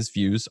came to his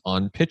views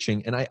on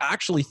pitching. And I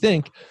actually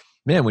think,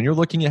 man, when you're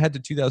looking ahead to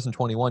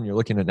 2021, you're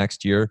looking at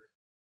next year,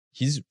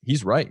 he's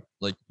right.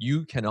 Like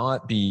you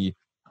cannot be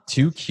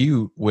too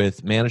cute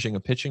with managing a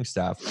pitching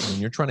staff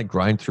when you're trying to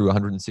grind through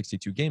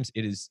 162 games.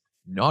 It is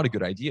not a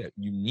good idea.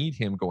 You need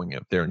him going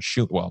out there and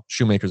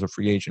Shoemaker's a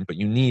free agent, but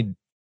you need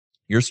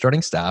your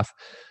starting staff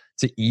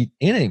to eat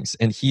innings.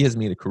 And he has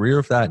made a career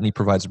of that, and he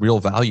provides real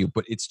value.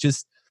 But it's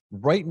just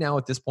right now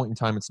at this point in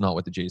time, it's not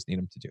what the Jays need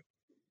him to do.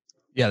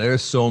 Yeah, there are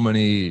so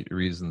many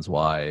reasons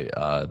why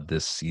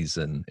this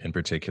season in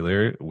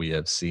particular, we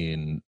have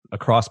seen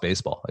across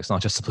baseball, it's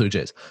not just the Blue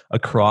Jays,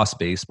 across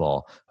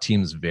baseball,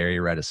 teams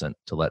very reticent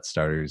to let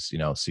starters,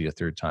 see a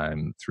third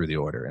time through the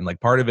order. And like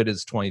part of it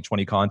is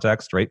 2020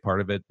 context, right? Part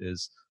of it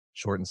is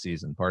shortened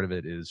season. Part of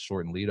it is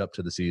shortened lead up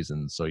to the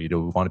season. So you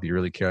don't want to be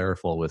really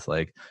careful with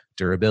like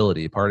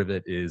durability. Part of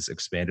it is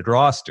expanded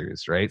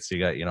rosters, right? So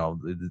you got,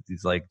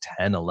 these like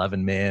 10,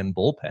 11 man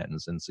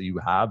bullpens. And so you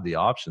have the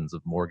options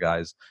of more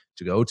guys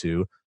to go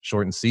to.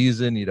 Shortened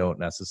season, you don't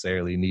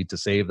necessarily need to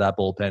save that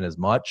bullpen as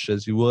much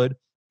as you would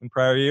in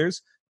prior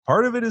years.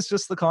 Part of it is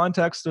just the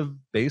context of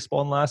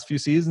baseball in the last few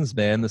seasons,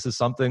 man. This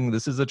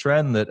is a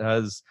trend that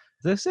has,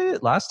 did I say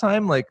it last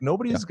time? Like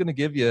nobody's going to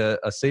give you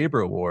a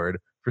Sabre Award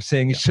for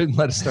saying you shouldn't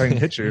let a starting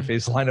pitcher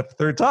face line up the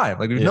third time.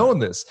 Like we've known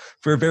this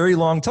for a very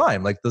long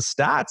time. Like the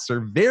stats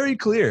are very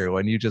clear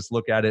when you just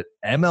look at it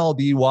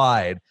MLB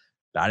wide.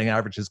 Batting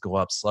averages go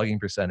up, slugging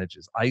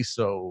percentages,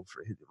 ISO,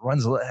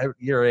 runs,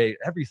 ERA,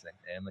 everything,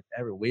 and like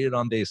every weighted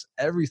on base,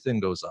 everything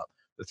goes up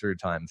the third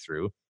time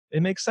through.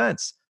 It makes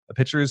sense. A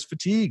pitcher is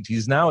fatigued.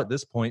 He's now at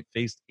this point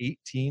faced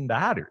 18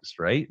 batters,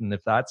 right? And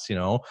if that's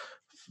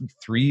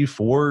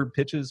 3-4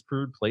 pitches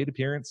per plate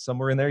appearance,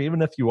 somewhere in there,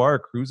 even if you are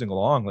cruising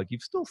along, like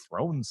you've still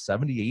thrown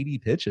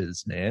 70-80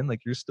 pitches, man.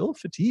 Like you're still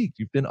fatigued.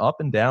 You've been up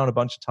and down a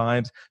bunch of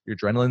times. Your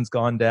adrenaline's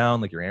gone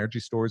down. Like your energy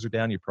stores are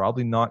down. You're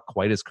probably not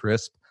quite as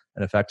crisp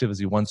and effective as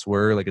you once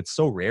were. Like it's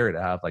so rare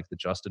to have like the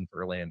Justin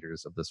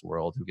Verlanders of this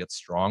world who get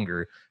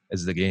stronger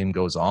as the game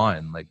goes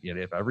on. Like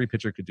if every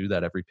pitcher could do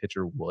that, every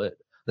pitcher would.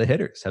 The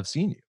hitters have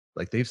seen you.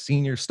 Like they've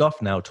seen your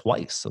stuff now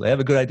twice, so they have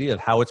a good idea of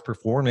how it's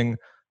performing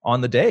on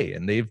the day.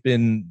 And they've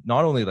been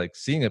not only like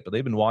seeing it, but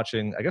they've been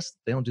watching, I guess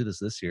they don't do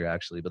this year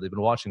actually, but they've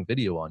been watching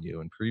video on you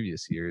in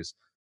previous years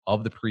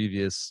of the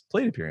previous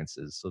plate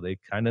appearances. So they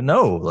kind of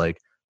know like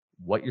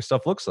what your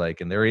stuff looks like.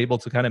 And they're able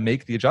to kind of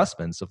make the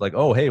adjustments of like,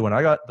 oh, hey, when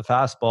I got the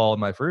fastball in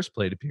my first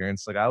plate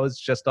appearance, like I was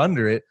just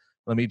under it.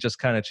 Let me just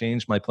kind of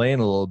change my plane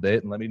a little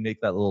bit and let me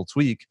make that little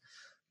tweak.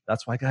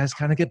 That's why guys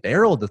kind of get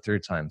barreled the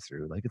third time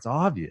through. Like it's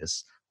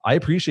obvious. I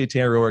appreciate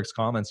Tanner Roark's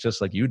comments just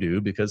like you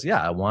do, because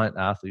I want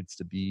athletes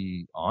to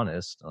be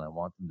honest and I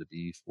want them to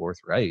be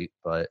forthright.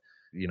 But,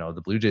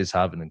 the Blue Jays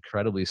have an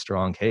incredibly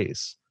strong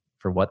case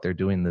for what they're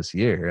doing this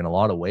year. In a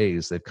lot of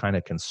ways, they've kind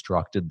of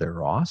constructed their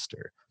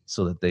roster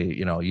so that they,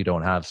 you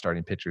don't have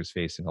starting pitchers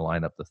facing a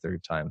lineup the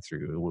third time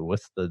through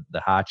with the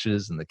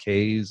Hatches and the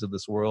Ks of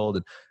this world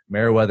and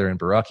Merriweather and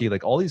Baraki,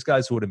 like all these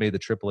guys who would have made the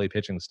AAA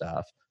pitching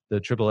staff,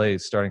 the AAA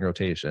starting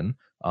rotation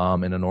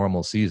in a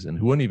normal season,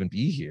 who wouldn't even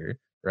be here.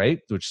 Right,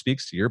 which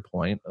speaks to your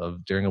point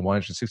of during a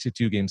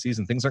 162 game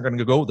season, things aren't going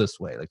to go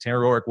this way. Like Tanner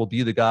Roark will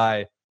be the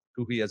guy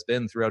who he has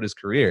been throughout his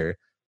career,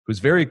 who's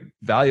very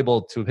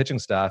valuable to a pitching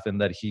staff in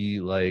that he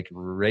like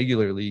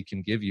regularly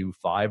can give you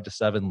 5 to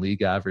 7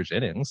 league average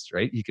innings.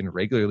 Right, he can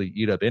regularly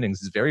eat up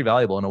innings. He's very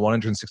valuable in a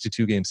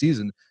 162 game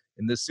season.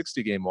 In this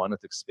 60 game one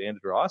with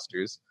expanded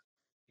rosters,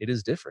 it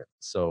is different.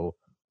 So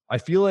I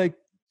feel like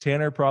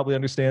Tanner probably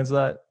understands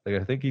that. Like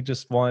I think he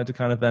just wanted to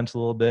kind of vent a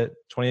little bit.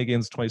 28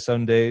 games,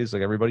 27 days.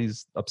 Like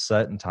everybody's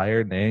upset and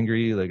tired and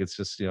angry. Like it's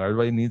just,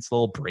 everybody needs a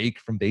little break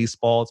from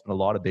baseball. It's been a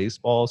lot of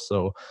baseball.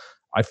 So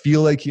I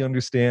feel like he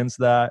understands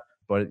that.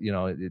 But,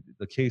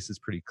 the case is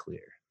pretty clear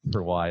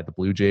for why the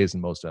Blue Jays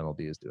and most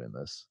MLB is doing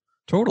this.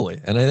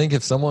 Totally. And I think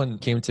if someone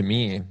came to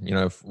me,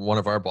 if one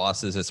of our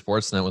bosses at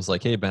Sportsnet was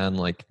like, hey, Ben,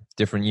 like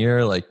different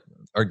year, like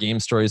our game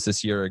stories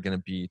this year are going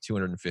to be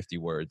 250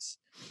 words.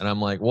 And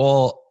I'm like,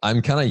 well,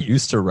 I'm kind of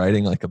used to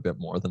writing like a bit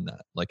more than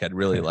that. Like I'd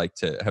really like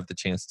to have the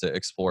chance to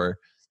explore,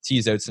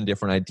 tease out some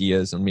different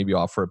ideas and maybe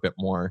offer a bit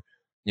more,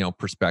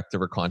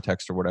 perspective or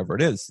context or whatever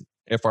it is.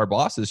 If our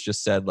bosses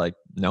just said like,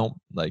 no,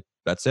 like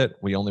that's it.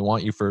 We only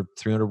want you for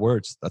 300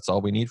 words. That's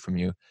all we need from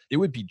you. It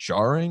would be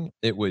jarring.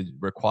 It would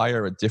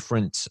require a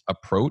different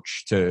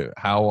approach to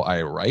how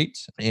I write.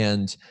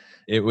 And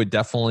it would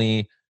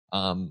definitely,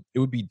 it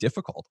would be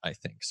difficult, I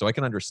think. So I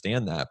can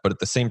understand that. But at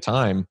the same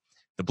time,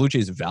 the Blue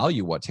Jays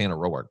value what Tanner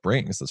Roark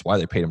brings. That's why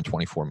they paid him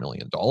 $24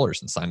 million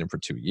and signed him for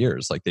 2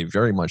 years. Like they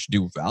very much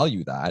do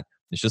value that.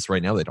 It's just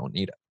right now they don't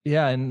need it.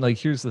 Yeah, and like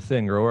here's the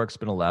thing: Roark's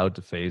been allowed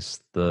to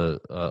face the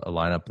a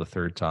lineup the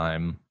third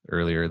time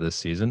earlier this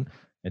season.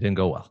 It didn't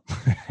go well.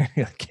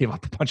 He gave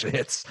up a bunch of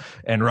hits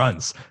and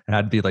runs and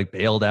had to be like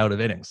bailed out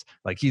of innings.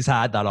 Like he's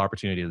had that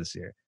opportunity this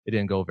year. It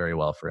didn't go very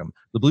well for him.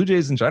 The Blue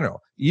Jays in general,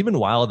 even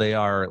while they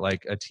are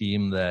like a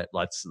team that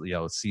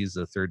sees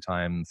the third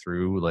time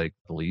through like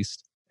the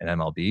least in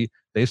MLB,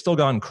 they've still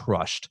gotten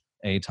crushed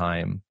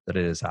anytime that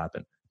it has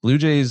happened. Blue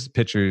Jays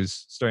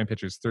pitchers, starting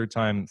pitchers, third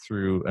time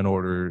through an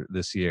order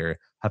this year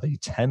have a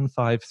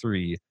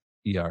 10.53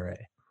 ERA.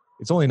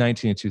 It's only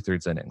 19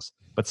 2/3 innings,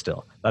 but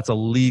still, that's a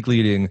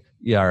league-leading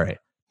ERA.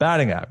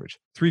 Batting average,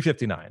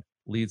 359,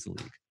 leads the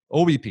league.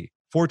 OBP,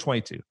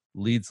 422,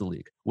 leads the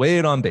league.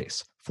 Weighted on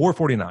base,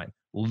 449,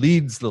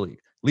 leads the league.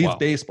 Leads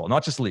baseball,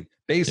 not just the league,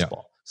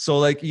 baseball. Yeah. So,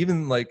 like,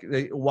 even like,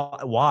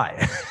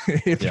 why?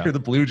 If you're the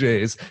Blue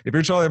Jays, if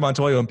you're Charlie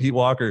Montoyo and Pete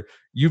Walker,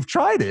 you've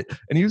tried it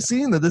and you've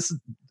seen that this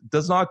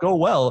does not go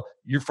well.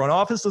 Your front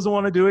office doesn't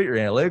want to do it. Your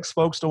analytics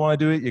folks don't want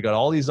to do it. You got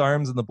all these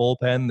arms in the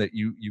bullpen that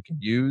you can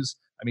use.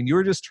 I mean, you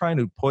were just trying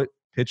to put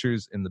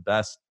pitchers in the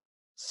best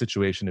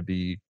situation to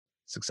be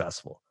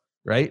successful.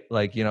 right?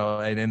 Like,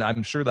 and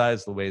I'm sure that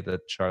is the way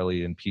that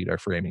Charlie and Pete are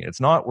framing it.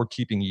 It's not we're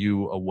keeping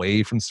you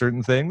away from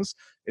certain things.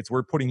 It's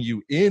we're putting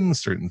you in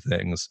certain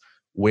things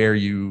where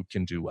you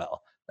can do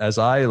well. As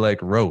I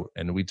wrote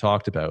and we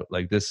talked about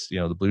this,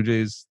 the Blue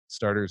Jays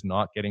starters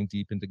not getting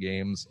deep into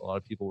games. A lot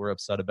of people were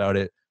upset about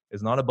it.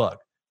 It's not a bug.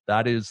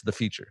 That is the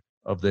feature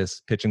of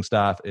this pitching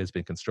staff. It has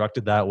been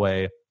constructed that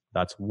way.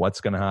 That's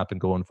what's going to happen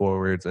going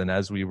forwards. And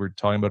as we were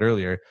talking about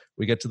earlier,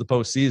 we get to the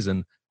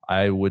postseason.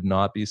 I would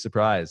not be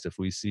surprised if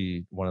we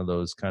see one of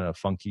those kind of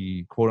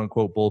funky quote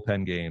unquote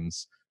bullpen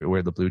games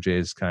where the Blue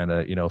Jays kind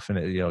of,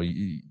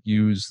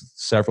 use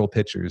several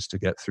pitchers to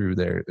get through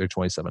their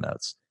 27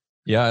 outs.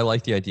 Yeah, I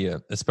like the idea,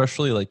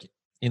 especially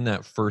in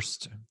that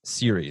first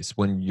series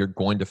when you're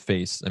going to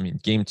face,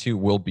 game 2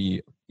 will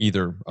be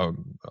either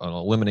an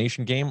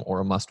elimination game or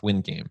a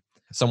must-win game.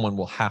 Someone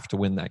will have to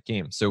win that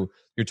game. So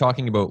you're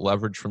talking about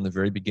leverage from the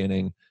very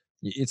beginning.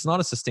 It's not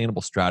a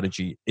sustainable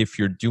strategy if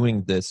you're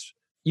doing this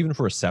even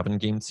for a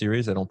 7-game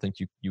series. I don't think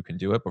you can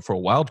do it. But for a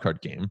wild card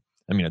game,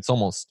 it's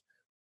almost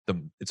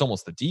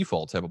the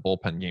default to have a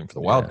bullpen game for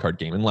the wild card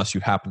game, unless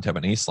you happen to have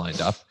an ace lined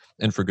up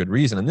and for good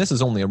reason. And this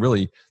is only a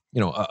really,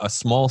 a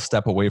small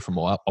step away from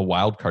a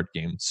wild card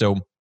game. So,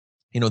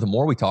 the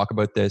more we talk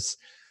about this,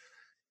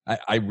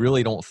 I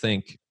really don't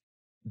think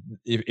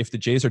if the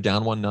Jays are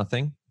down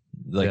 1-0,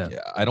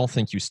 I don't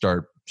think you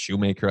start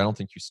Shoemaker. I don't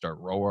think you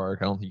start Roark.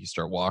 I don't think you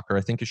start Walker.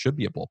 I think it should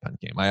be a bullpen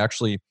game. I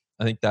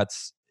think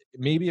that's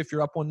maybe if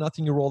you're up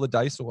 1-0, you roll the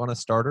dice on a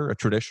starter, a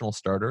traditional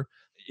starter.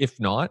 If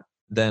not,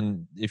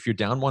 then if you're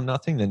down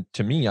 1-0, then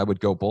to me, I would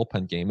go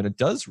bullpen game. And it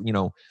does,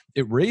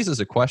 it raises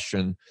a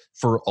question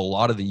for a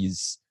lot of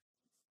these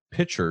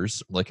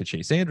pitchers like a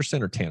Chase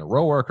Anderson or Tanner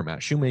Roark or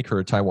Matt Shoemaker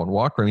or Taijuan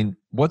Walker.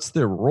 What's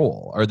their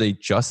role? Are they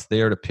just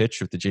there to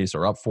pitch if the Jays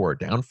are up 4 or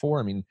down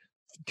 4?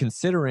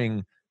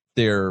 Considering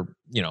their,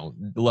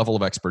 level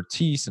of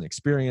expertise and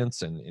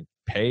experience and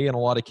pay in a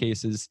lot of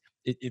cases,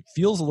 it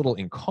feels a little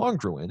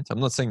incongruent. I'm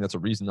not saying that's a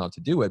reason not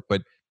to do it,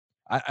 but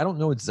I don't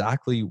know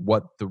exactly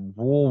what the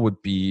rule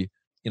would be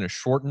in a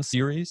shortened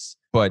series,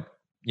 but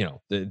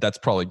that's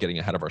probably getting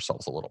ahead of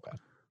ourselves a little bit.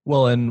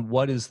 Well, and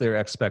what is their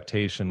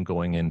expectation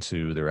going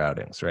into their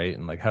outings, right?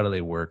 And how do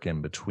they work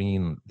in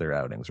between their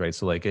outings, right?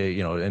 So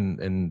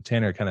and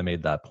Tanner kind of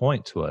made that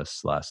point to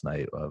us last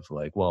night of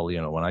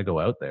when I go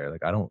out there,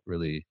 I don't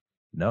really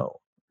know,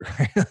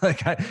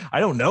 right? I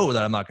don't know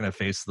that I'm not going to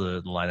face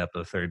the lineup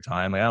the third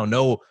time. I don't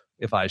know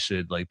if I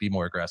should be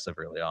more aggressive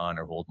early on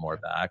or hold more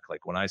back.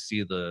 When I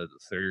see the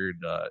third,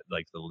 the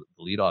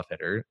leadoff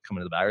hitter come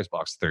into the batter's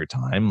box third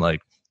time,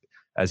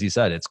 as you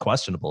said, it's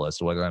questionable as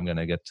to whether I'm going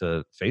to get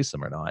to face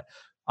him or not.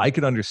 I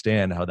could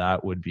understand how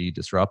that would be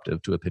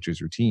disruptive to a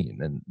pitcher's routine,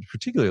 and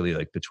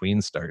particularly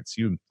between starts.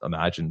 You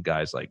imagine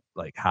guys like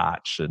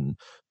Hatch and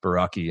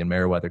Baraki and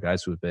Merriweather,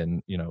 guys who have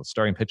been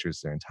starting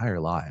pitchers their entire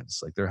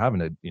lives. They're having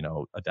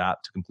to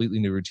adapt to completely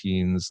new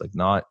routines.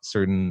 Not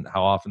certain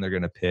how often they're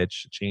going to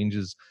pitch. It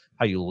changes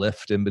how you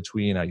lift in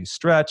between, how you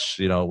stretch.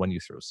 When you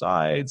throw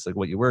sides,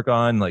 what you work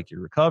on,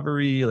 your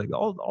recovery,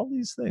 all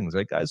these things.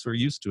 Right, guys who are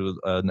used to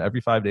an every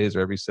 5 days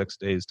or every 6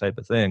 days type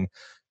of thing.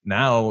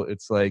 Now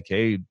it's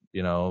hey,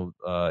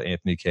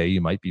 Anthony Kay,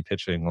 you might be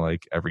pitching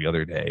every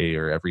other day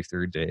or every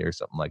third day or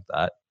something like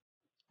that.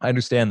 I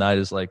understand that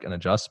is an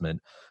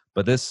adjustment,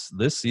 but this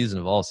season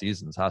of all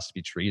seasons has to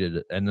be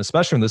treated, and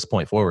especially from this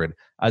point forward,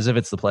 as if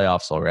it's the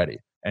playoffs already.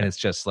 And it's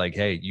just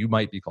hey, you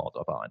might be called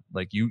upon.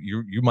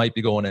 You might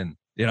be going in,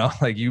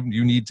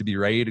 you need to be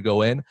ready to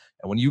go in.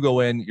 And when you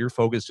go in, your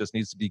focus just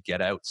needs to be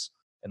get outs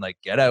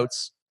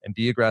and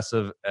be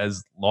aggressive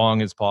as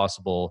long as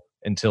possible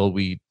until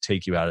we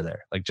take you out of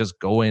there. Just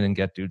go in and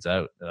get dudes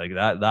out.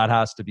 That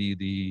has to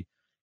be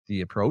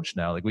the approach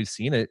now. We've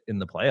seen it in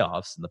the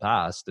playoffs in the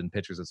past, and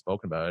pitchers have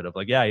spoken about it of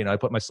I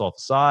put myself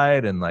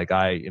aside and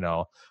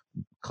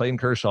Clayton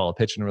Kershaw will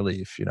pitch in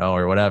relief,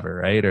 or whatever,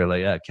 right? Or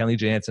Kenley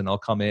Jansen, I'll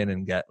come in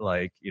and get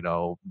 8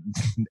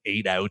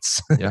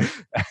 outs,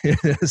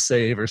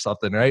 save or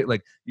something, right?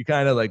 You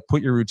kind of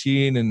put your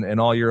routine and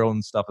all your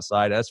own stuff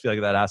aside. I just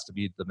feel that has to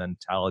be the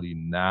mentality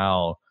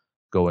now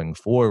going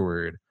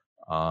forward,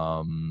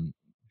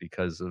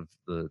 because of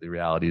the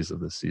realities of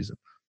this season.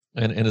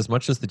 And as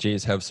much as the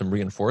Jays have some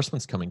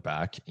reinforcements coming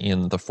back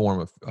in the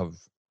form of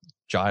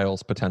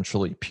Giles,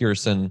 potentially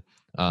Pearson,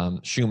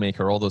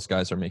 Shoemaker, all those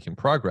guys are making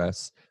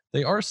progress,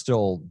 they are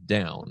still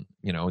down.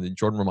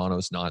 Jordan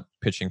Romano's not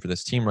pitching for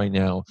this team right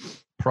now,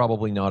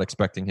 probably not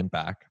expecting him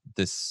back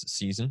this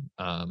season.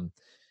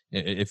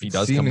 If he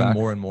does come back,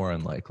 more and more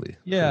unlikely.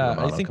 Yeah,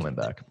 I think coming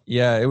back.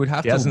 Yeah, it would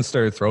have. He hasn't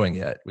started throwing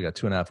yet. We got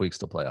 2.5 weeks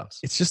till playoffs.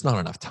 It's just not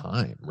enough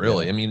time,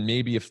 really. Yeah.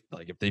 Maybe if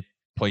they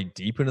play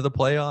deep into the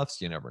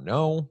playoffs, you never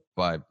know.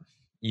 But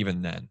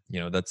even then,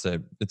 it's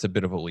a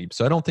bit of a leap.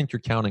 So I don't think you're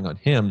counting on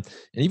him.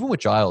 And even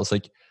with Giles,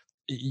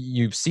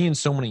 you've seen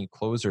so many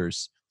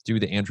closers do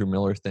the Andrew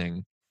Miller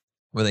thing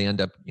where they end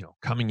up,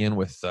 coming in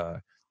with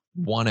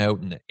 1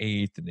 out in the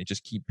 8th and they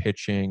just keep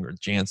pitching, or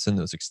Jansen,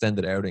 those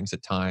extended outings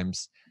at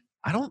times.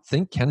 I don't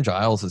think Ken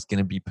Giles is going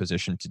to be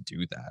positioned to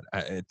do that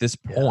at this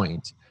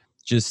point,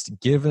 just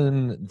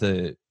given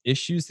the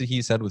issues that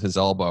he's had with his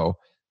elbow,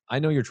 I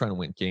know you're trying to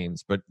win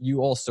games, but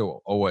you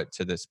also owe it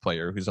to this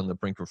player who's on the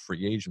brink of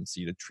free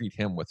agency to treat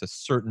him with a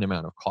certain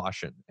amount of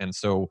caution. And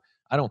so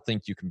I don't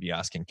think you can be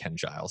asking Ken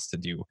Giles to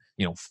do,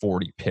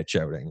 40 pitch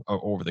outing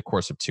over the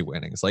course of 2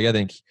 innings. Like I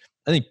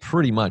think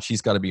pretty much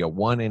he's got to be a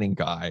 1 inning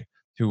guy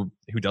who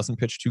doesn't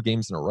pitch 2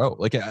 games in a row.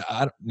 Like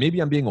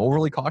maybe I'm being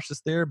overly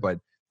cautious there, but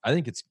I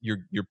think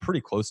you're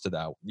pretty close to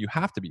that. You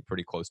have to be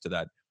pretty close to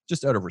that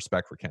just out of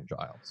respect for Ken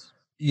Giles.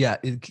 Yeah,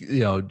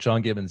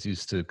 John Gibbons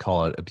used to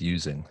call it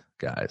abusing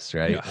guys,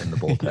 right? Yeah. In the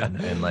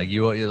bullpen.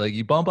 And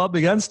you bump up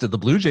against it. The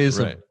Blue Jays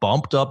have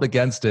bumped up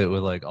against it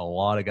with like a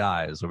lot of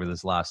guys over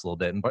this last little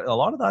bit. And a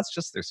lot of that's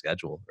just their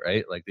schedule,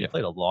 right? Like they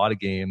played a lot of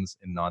games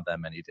in not that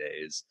many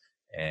days.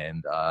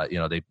 And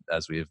they,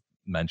 as we have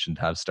mentioned,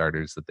 have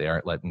starters that they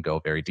aren't letting go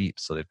very deep.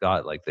 So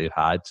they've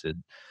had to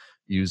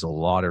use a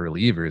lot of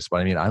relievers.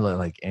 But I mean, I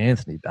like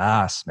Anthony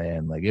Bass,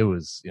 man. Like it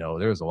was,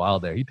 there was a while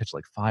there. He pitched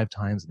like 5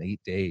 times in 8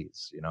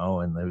 days,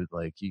 and they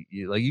would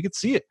you could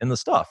see it in the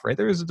stuff, right?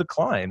 There was a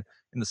decline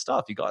in the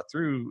stuff. He got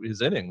through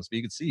his innings, but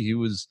you could see he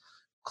was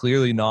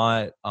clearly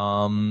not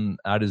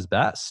at his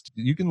best.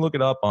 You can look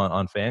it up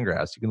on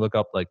Fangraphs. You can look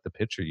up like the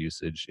pitcher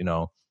usage,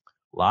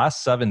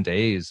 last 7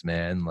 days,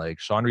 man. Like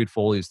Sean Reed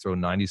Foley's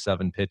thrown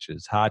 97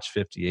 pitches, Hatch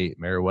 58,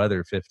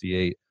 Merriweather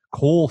 58,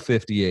 Cole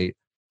 58,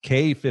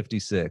 K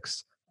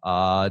 56,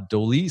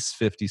 Dolis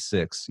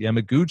 56,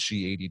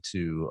 Yamaguchi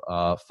 82,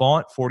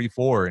 Font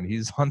 44, and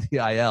he's on the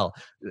IL.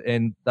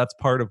 And that's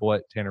part of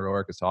what Tanner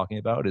Roark is talking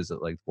about, is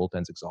that like the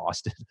bullpen's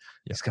exhausted.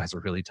 These guys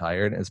are really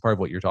tired. And it's part of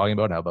what you're talking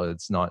about, how about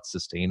it's not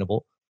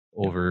sustainable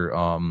over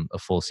a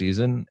full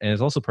season. And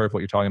it's also part of what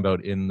you're talking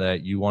about in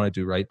that you want to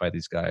do right by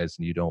these guys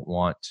and you don't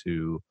want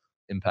to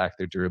impact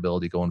their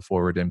durability going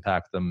forward,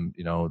 impact them,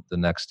 the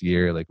next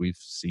year. Like we've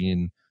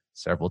seen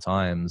several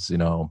times,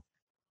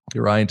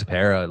 Ryan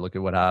Tepera, look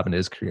at what happened to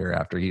his career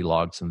after he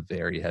logged some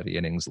very heavy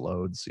innings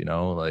loads,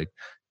 like,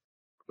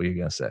 what are you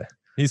going to say?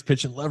 He's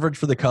pitching leverage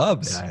for the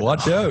Cubs. Yeah,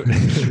 watch out.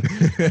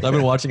 I've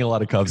been watching a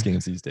lot of Cubs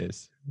games these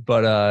days.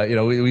 But,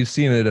 we've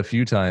seen it a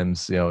few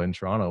times, in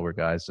Toronto where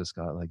guys just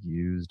got like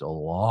used a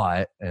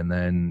lot. And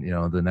then,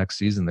 the next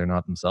season, they're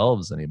not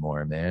themselves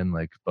anymore, man.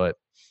 Like, but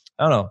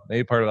I don't know.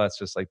 Maybe part of that's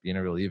just like being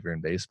a reliever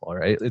in baseball,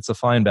 right? It's a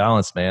fine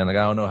balance, man. Like,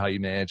 I don't know how you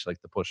manage like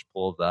the push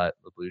pull of that.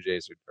 The Blue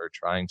Jays are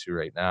trying to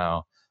right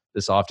now.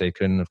 This off day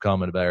couldn't have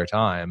come at a better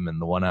time,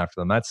 and the one after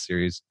the Mets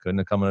series couldn't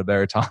have come at a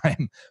better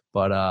time.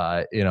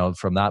 But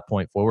from that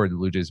point forward, the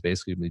Blue Jays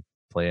basically be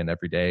playing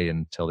every day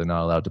until they're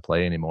not allowed to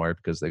play anymore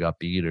because they got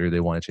beat or they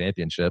won a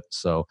championship.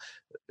 So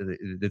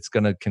it's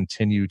going to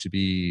continue to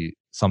be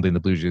something the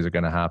Blue Jays are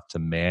going to have to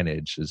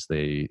manage as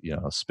they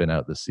spin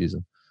out this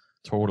season.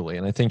 Totally.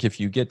 And I think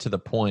if you get to the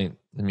point,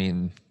 I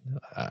mean,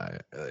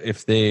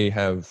 if they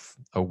have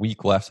a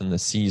week left in the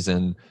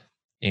season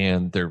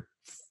and they're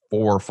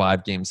 4 or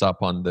 5 games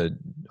up on the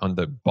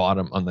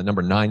bottom, on the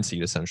number 9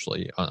 seed,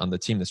 essentially on the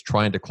team that's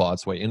trying to claw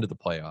its way into the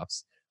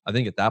playoffs, I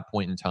think at that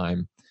point in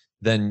time,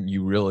 then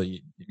you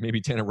really, maybe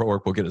Tanner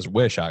Roark will get his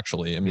wish,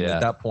 actually. I mean, at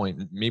that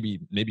point, maybe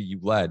you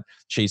let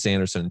Chase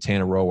Anderson,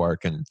 Tanner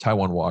Roark, and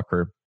Taijuan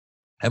Walker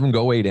have them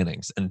go 8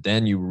 innings, and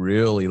then you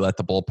really let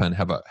the bullpen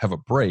have a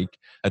break.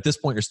 At this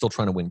point, you're still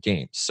trying to win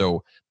games.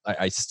 So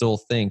I still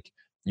think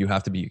you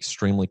have to be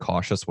extremely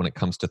cautious when it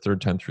comes to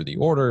third time through the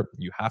order.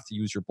 You have to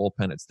use your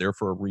bullpen. It's there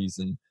for a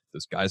reason.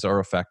 Those guys are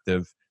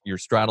effective. You're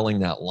straddling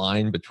that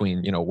line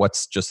between,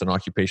 what's just an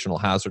occupational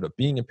hazard of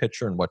being a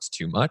pitcher and what's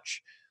too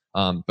much.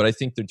 But I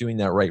think they're doing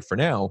that right for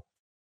now.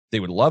 They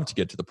would love to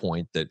get to the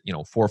point that,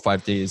 4 or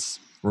 5 days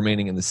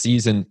remaining in the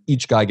season,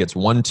 each guy gets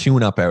 1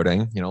 tune-up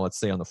outing, let's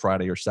say on the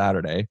Friday or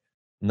Saturday,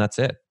 and that's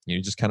it. You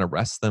just kind of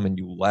rest them and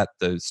you let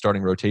the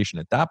starting rotation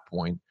at that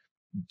point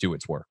do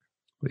its work.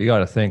 You got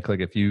to think, like,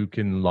 if you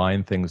can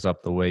line things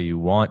up the way you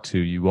want to,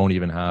 you won't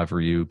even have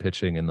Ryu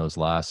pitching in those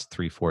last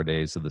 3-4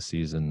 days of the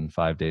season,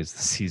 5 days of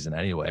the season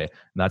anyway. And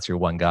that's your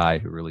one guy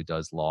who really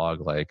does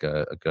log like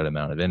a good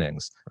amount of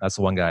innings. That's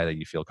the one guy that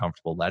you feel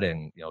comfortable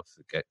letting,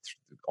 get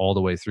all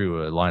the way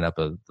through a lineup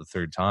of the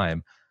third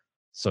time.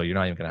 So you're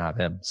not even going to have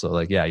him. So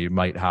like, you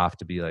might have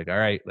to be like, all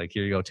right, like,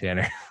 here you go,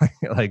 Tanner,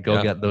 like,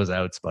 go get those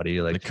outs,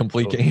 buddy. Like, the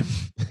complete game.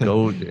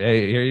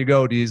 Hey, here you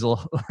go,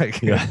 Diesel. Like,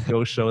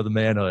 go show the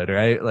manhood,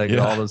 right? Like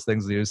all those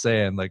things that you were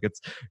saying, like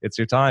it's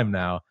your time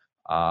now.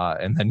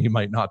 And then you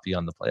might not be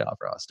on the playoff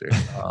roster.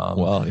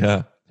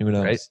 Who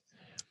knows? Right?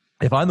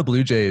 If I'm the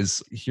Blue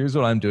Jays, here's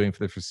what I'm doing for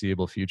the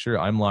foreseeable future.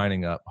 I'm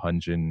lining up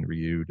Hyun-Jin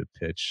Ryu to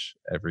pitch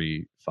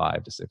every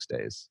 5 to 6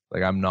 days.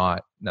 Like, I'm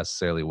not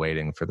necessarily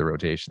waiting for the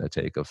rotation to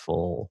take a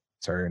full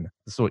turn.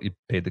 This is what you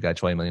paid the guy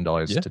 $20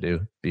 million to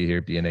do. Be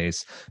here, be an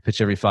ace,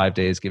 pitch every 5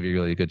 days, give you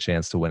really a good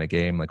chance to win a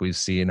game. Like, we've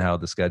seen how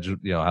the schedule,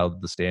 how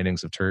the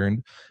standings have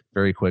turned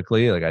very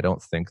quickly. Like, I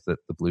don't think that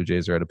the Blue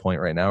Jays are at a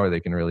point right now where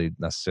they can really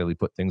necessarily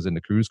put things into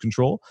cruise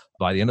control.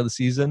 By the end of the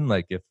season,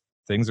 like, if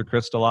things are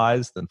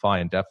crystallized, then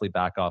fine, definitely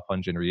back off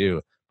Hyun-Jin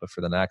Ryu. But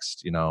for the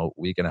next,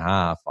 week and a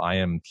half, I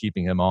am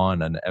keeping him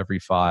on an every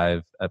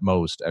 5, at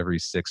most every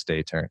 6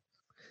 day turn.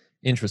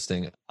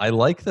 Interesting. I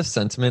like the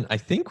sentiment. I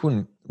think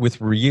with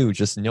Ryu,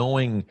 just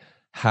knowing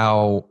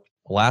how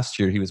last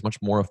year he was much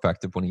more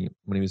effective when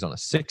he was on a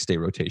 6-day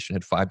rotation,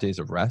 had 5 days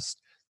of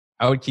rest.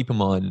 I would keep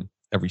him on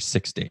every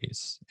 6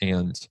 days,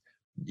 and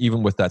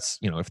even with that,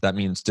 if that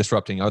means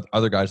disrupting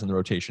other guys in the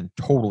rotation,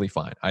 totally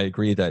fine. I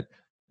agree that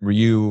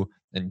Ryu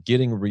and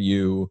getting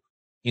Ryu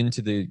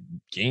into the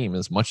game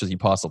as much as he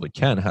possibly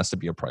can has to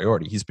be a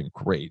priority. He's been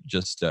great,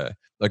 just a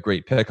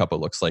great pickup, it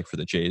looks like, for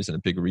the Jays, and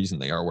a big reason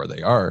they are where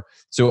they are.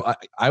 So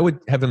I would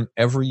have him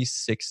every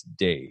 6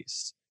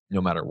 days,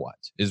 no matter what.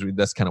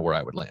 That's kind of where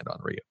I would land on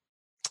Ryu.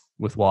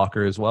 With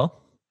Walker as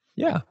well?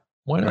 Yeah,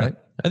 why not? Right.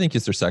 I think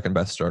he's their second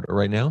best starter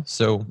right now.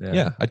 So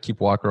yeah, I'd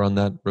keep Walker on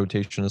that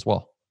rotation as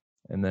well.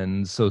 And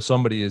then, so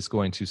somebody is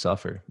going to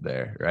suffer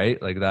there,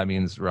 right? Like that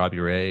means Robbie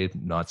Ray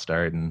not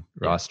starting,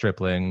 Ross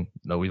Stripling,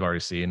 no, we've already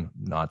seen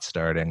not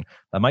starting.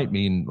 That might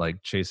mean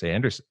like Chase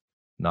Anderson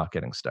not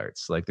getting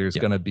starts. Like there's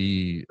going to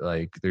be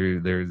like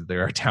there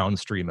are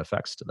downstream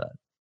effects to that.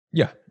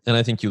 Yeah, and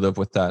I think you live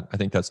with that. I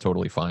think that's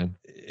totally fine.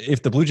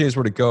 If the Blue Jays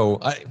were to go,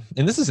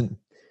 and this isn't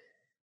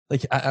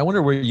like, I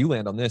wonder where you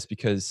land on this,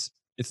 because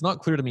it's not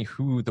clear to me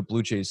who the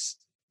Blue Jays'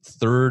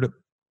 third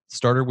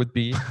starter would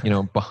be,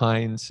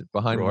 behind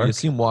we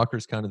assume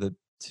Walker's kind of the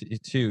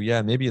two.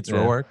 Yeah, maybe it's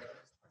Roark.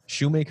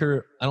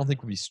 Shoemaker, I don't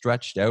think would be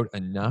stretched out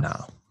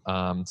enough.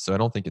 No. So I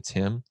don't think it's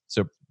him.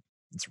 So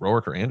it's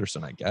Roark or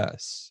Anderson, I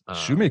guess.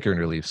 Shoemaker in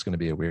relief is going to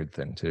be a weird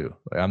thing too.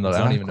 Like I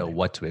don't even know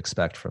what to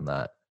expect from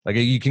that. Like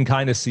you can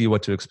kind of see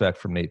what to expect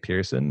from Nate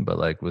Pearson, but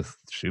like with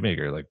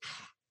Shoemaker, like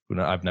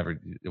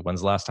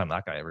when's the last time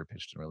that guy ever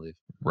pitched in relief?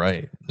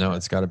 Right. No,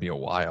 it's got to be a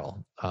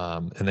while.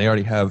 And they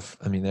already have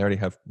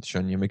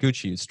Shun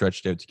Yamaguchi, who's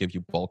stretched out to give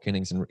you bulk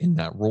innings in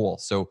that role.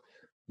 So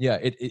yeah,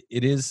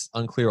 it is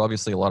unclear.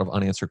 Obviously a lot of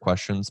unanswered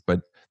questions, but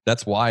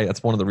that's one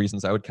of the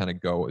reasons I would kind of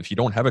go, if you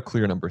don't have a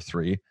clear number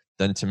 3,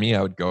 then to me,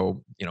 I would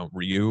go,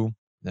 Ryu,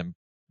 then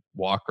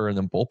Walker, and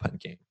then bullpen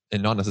game,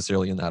 and not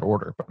necessarily in that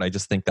order. But I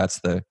just think that's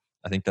the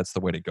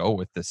way to go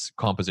with this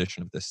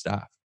composition of this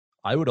staff.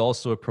 I would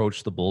also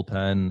approach the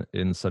bullpen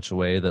in such a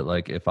way that,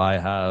 like, if I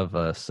have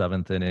a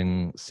 7th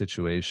inning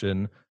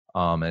situation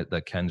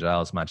that Ken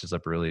Giles matches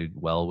up really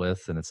well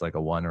with, and it's like a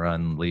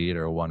 1-run lead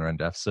or a 1-run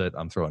deficit,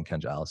 I'm throwing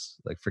Ken Giles.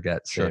 Like,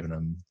 forget saving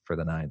him for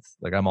the 9th.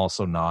 Like, I'm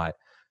also not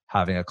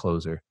having a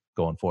closer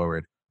going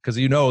forward, because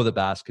the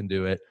Bass can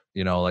do it.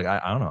 Like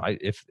I don't know.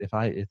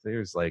 If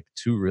there's like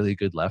 2 really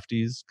good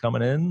lefties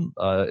coming in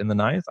the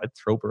 9th, I'd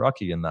throw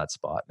Baraki in that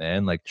spot,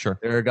 man. Like,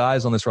 there are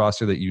guys on this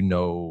roster that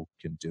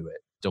can do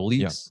it.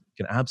 Doleeks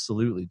can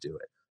absolutely do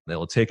it. It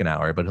will take an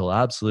hour, but he'll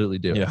absolutely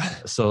do it.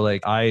 So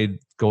like I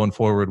going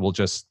forward will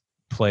just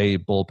play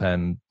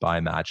bullpen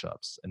by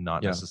matchups and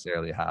not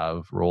necessarily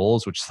have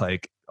roles, which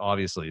like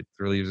obviously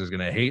the relievers is going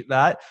to hate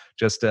that,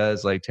 just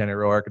as like Tanner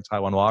Roark and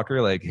Taijuan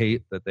Walker like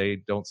hate that they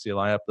don't see a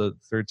lineup the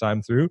 3rd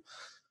time through.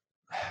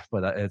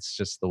 But it's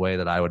just the way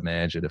that I would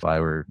manage it if I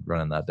were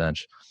running that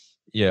bench.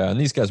 Yeah, and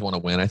these guys want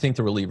to win. I think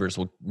the relievers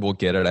will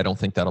get it. I don't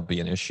think that'll be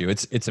an issue.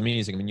 It's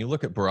amazing. I mean, you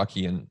look at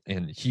Baraki,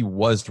 and he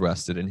was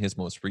rested in his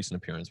most recent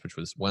appearance, which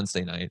was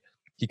Wednesday night.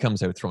 He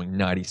comes out throwing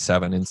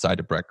 97 inside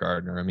to Brett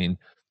Gardner. I mean,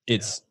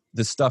 this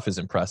stuff is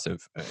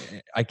impressive.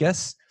 I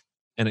guess,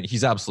 and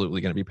he's absolutely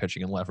going to be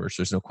pitching in levers.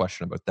 There's no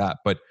question about that.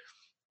 But,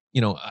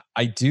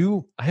 I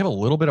have a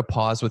little bit of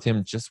pause with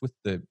him, just with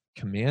the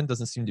command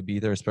doesn't seem to be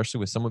there, especially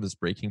with some of his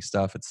breaking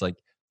stuff. It's like,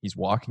 he's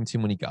walking too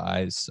many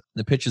guys.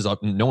 The pitch is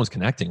up. No one's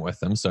connecting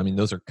with him. So, I mean,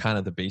 those are kind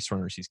of the base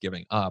runners he's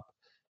giving up.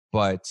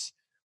 But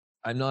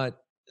I'm not,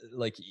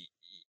 like,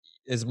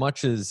 as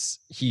much as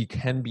he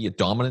can be a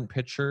dominant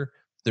pitcher,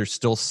 there's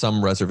still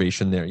some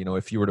reservation there.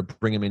 If you were to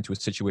bring him into a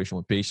situation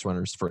with base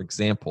runners, for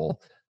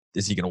example,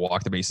 is he going to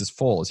walk the bases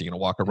full? Is he going to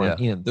walk a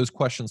run in? Those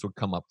questions would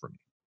come up for me.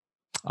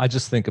 I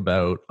just think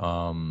about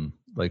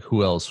like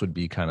who else would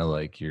be kind of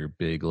like your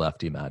big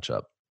lefty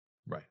matchup.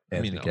 Right.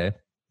 Anthony Kay,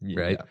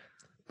 right? Yeah.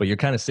 But you're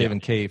kind of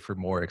saving K for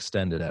more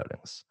extended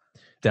outings.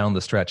 Down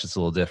the stretch, it's a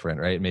little different,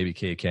 right? Maybe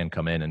K can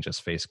come in and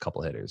just face a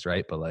couple hitters,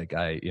 right? But like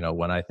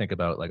when I think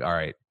about like, all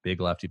right,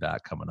 big lefty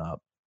back coming up,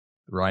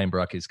 Ryan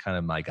Bruck is kind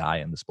of my guy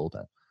in this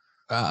bullpen.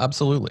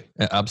 Absolutely.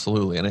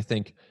 And I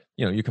think,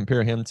 you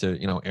compare him to,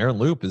 Aaron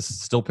Loup is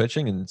still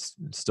pitching and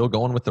still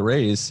going with the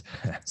Rays.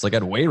 It's like,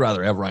 I'd way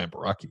rather have Ryan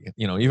Baraki,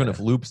 even if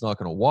Loup's not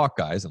going to walk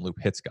guys and Loup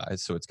hits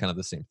guys. So it's kind of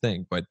the same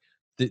thing, but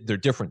they're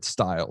different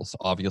styles,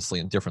 obviously,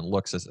 and different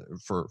looks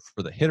for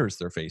the hitters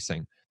they're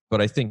facing.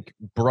 But I think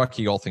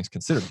Baraki, all things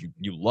considered,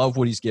 you love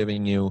what he's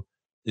giving you.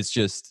 It's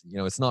just,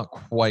 it's not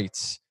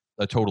quite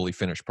a totally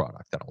finished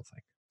product, I don't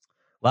think.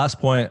 Last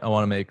point I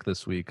want to make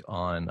this week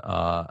on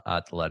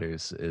At the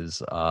Letters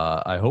is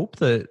I hope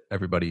that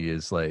everybody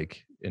is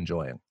like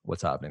enjoying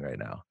what's happening right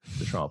now,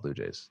 the Toronto Blue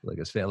Jays. Like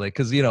as family,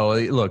 because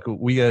look,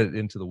 we get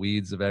into the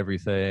weeds of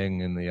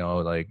everything, and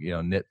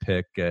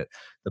nitpick at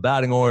the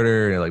batting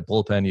order, and like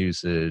bullpen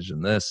usage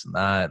and this and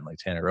that, and like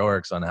Tanner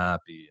Roark's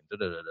unhappy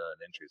and and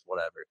injuries,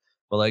 whatever.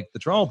 But like the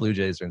Toronto Blue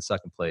Jays are in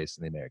 2nd place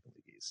in the American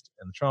League East,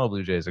 and the Toronto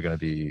Blue Jays are going to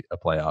be a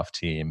playoff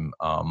team.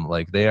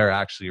 Like they are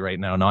actually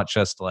right now not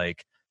just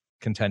like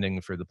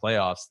contending for the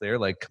playoffs. They're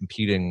like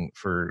competing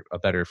for a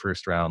better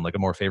first round, like a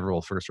more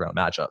favorable first round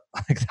matchup.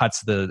 Like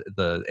that's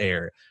the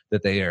air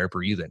that they are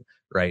breathing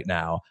right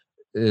now.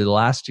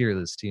 Last year,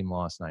 this team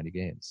lost 90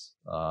 games.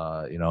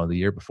 The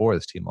year before,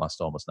 this team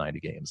lost almost 90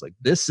 games. Like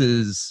this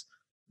is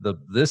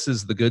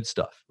the good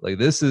stuff. Like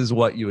this is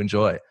what you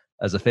enjoy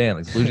as a fan.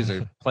 Like Blue Jays are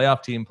a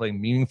playoff team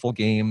playing meaningful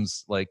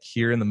games like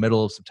here in the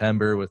middle of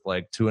September with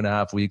like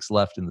 2.5 weeks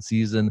left in the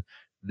season.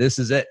 This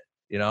is it.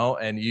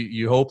 And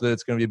you hope that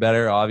it's going to be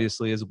better,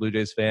 obviously, as a Blue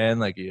Jays fan.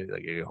 Like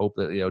you hope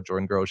that,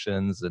 Jordan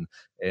Groshans and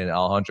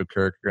Alejandro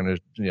Kirk are going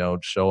to,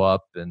 show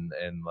up and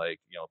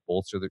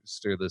bolster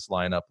this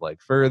lineup like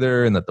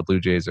further, and that the Blue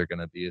Jays are going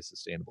to be a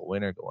sustainable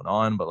winner going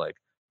on. But like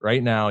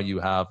right now you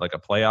have like a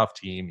playoff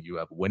team, you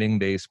have winning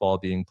baseball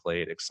being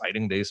played,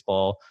 exciting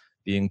baseball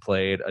being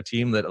played, a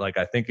team that like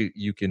I think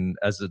you can,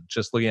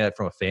 just looking at it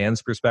from a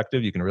fan's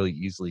perspective, you can really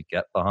easily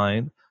get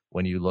behind.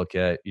 When you look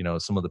at,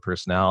 some of the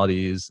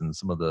personalities and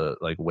some of the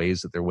like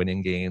ways that they're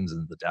winning games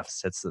and the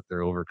deficits that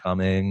they're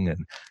overcoming.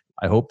 And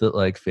I hope that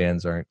like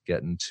fans aren't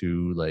getting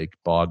too like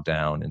bogged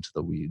down into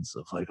the weeds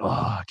of like, oh,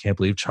 I can't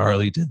believe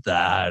Charlie did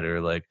that.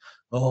 Or like,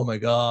 oh my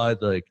God,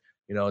 like,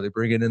 they're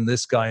bringing in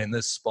this guy in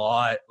this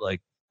spot. Like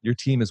your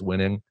team is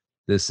winning.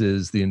 This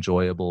is the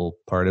enjoyable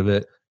part of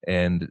it.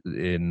 And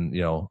in,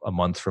 a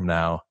month from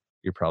now,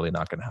 you're probably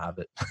not going to have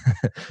it.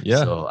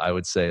 Yeah. So I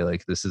would say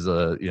like, this is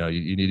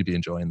you need to be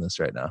enjoying this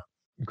right now.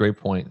 Great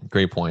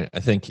point. I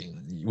think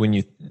when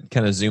you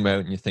kind of zoom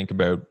out and you think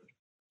about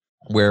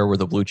where were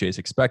the Blue Jays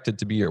expected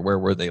to be or where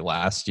were they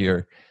last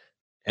year,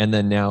 and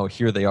then now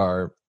here they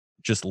are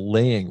just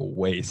laying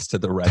waste to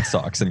the Red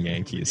Sox and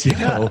Yankees,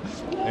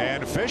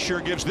 And Fisher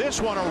gives this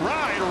one a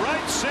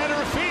right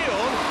center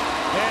field,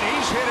 and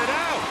he's hit it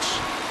out.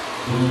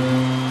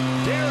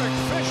 Derek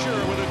Fisher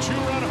with a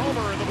 2-run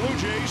homer, and the Blue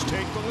Jays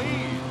take the lead.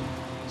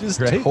 Just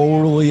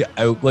totally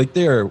out. Like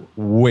they're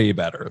way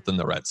better than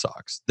the Red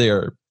Sox.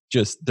 Their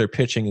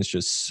pitching is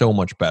just so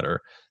much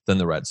better than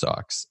the Red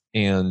Sox,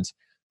 and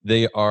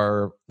they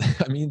are.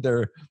 I mean,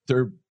 they're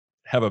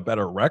have a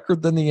better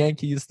record than the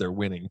Yankees. They're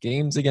winning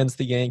games against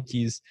the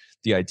Yankees.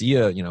 The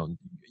idea,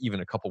 even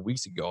a couple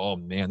weeks ago, oh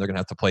man, they're gonna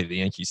have to play the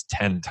Yankees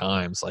 10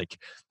 times. Like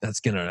that's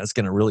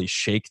gonna really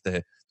shake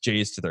the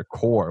Jays to their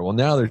core. Well,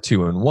 now they're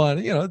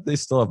 2-1. They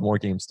still have more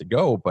games to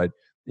go, but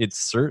it's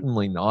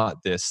certainly not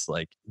this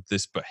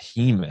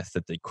behemoth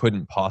that they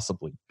couldn't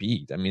possibly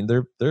beat. I mean,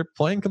 they're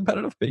playing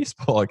competitive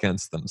baseball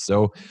against them.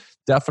 So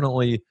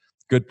definitely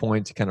good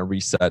point to kind of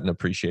reset and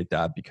appreciate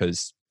that,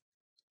 because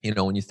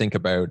when you think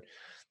about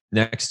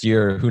next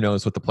year, who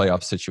knows what the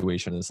playoff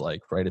situation is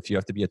like, right? If you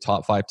have to be a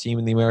top 5 team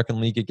in the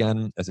American League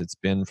again, as it's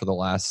been for the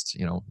last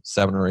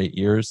 7 or 8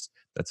 years,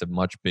 that's a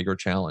much bigger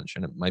challenge,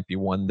 and it might be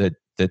one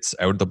that's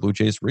out of the Blue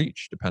Jays'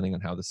 reach, depending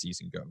on how the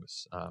season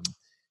goes.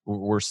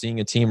 We're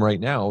seeing a team right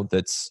now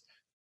that's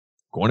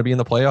going to be in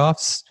the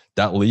playoffs.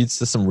 That leads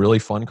to some really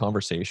fun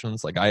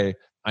conversations. Like I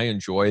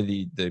enjoy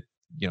the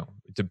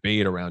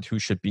debate around who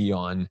should be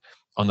on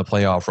the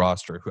playoff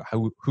roster,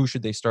 who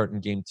should they start in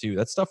game 2.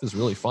 That stuff is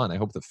really fun. I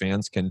hope that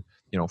fans can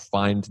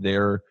find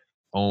their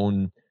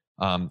own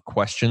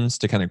questions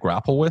to kind of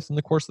grapple with in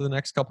the course of the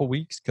next couple of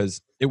weeks,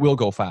 because it will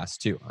go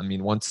fast too. I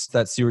mean, once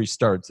that series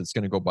starts, it's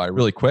going to go by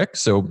really quick.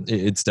 So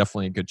it's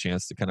definitely a good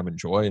chance to kind of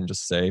enjoy and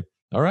just say,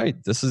 all right,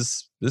 this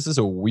is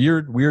a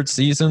weird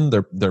season.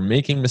 They're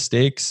making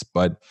mistakes,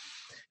 but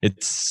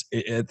it's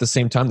at the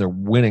same time they're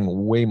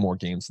winning way more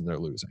games than they're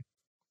losing.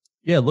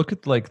 Yeah, look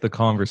at like the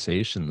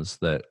conversations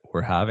that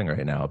we're having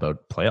right now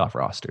about playoff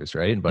rosters,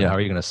 right? But how are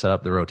you going to set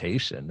up the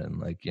rotation, and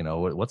like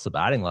what's the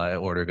batting line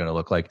order going to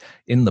look like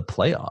in the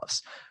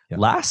playoffs? Yeah.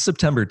 Last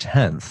September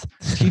 10th,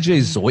 TJ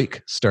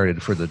Zoik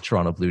started for the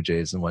Toronto Blue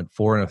Jays and went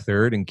 4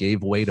 1/3 and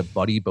gave way to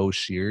Buddy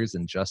Boshears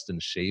and Justin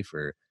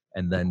Schaefer,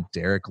 and then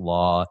Derek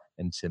Law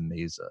and Tim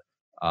Meza.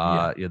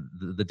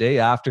 The day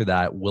after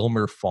that,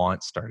 Wilmer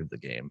Font started the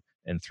game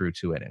and threw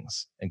 2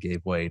 innings and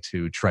gave way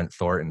to Trent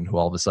Thornton, who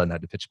all of a sudden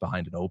had to pitch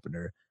behind an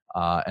opener,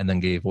 and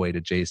then gave way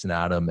to Jason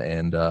Adam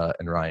and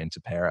Ryan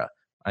Tepera.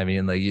 I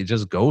mean, like you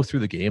just go through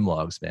the game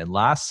logs, man.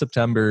 Last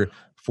September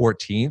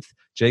 14th,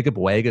 Jacob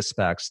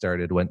Waguespack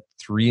started, went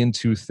 3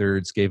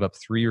 2/3, gave up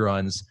 3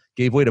 runs,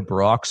 gave way to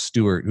Brock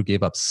Stewart, who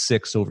gave up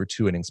 6 over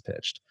 2 innings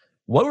pitched.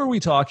 What were we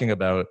talking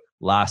about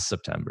last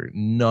September?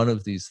 None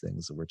of these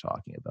things that we're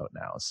talking about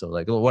now. So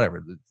like,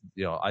 whatever,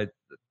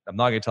 I'm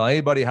not going to tell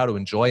anybody how to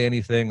enjoy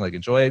anything. Like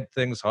enjoy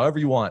things however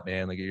you want,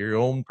 man. Like you're your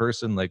own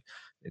person, like,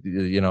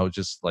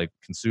 just like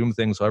consume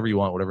things however you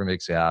want, whatever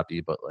makes you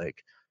happy. But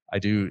like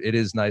it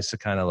is nice to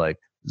kind of like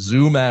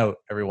zoom out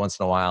every once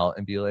in a while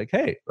and be like,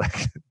 hey,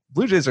 like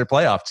Blue Jays are a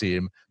playoff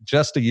team.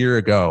 Just a year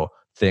ago,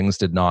 things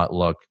did not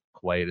look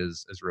quite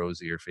as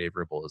rosy or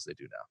favorable as they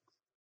do now.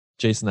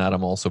 Jason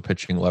Adam also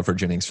pitching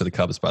leverage innings for the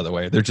Cubs, by the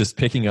way. They're just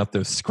picking up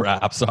those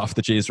scraps off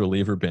the Jays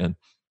reliever bin.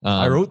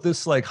 I wrote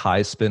this like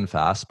high spin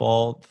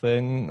fastball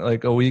thing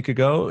like a week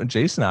ago, and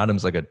Jason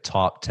Adams like a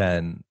top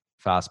 10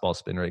 fastball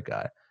spin rate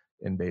guy.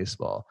 in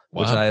baseball,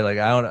 Wow. which I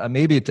don't,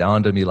 maybe it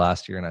dawned on me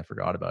last year and I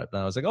forgot about it.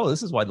 Then I was like, oh,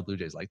 this is why the Blue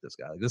Jays like this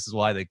guy. Like, this is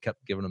why they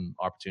kept giving him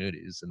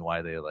opportunities and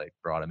why they like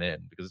brought him in,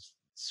 because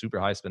super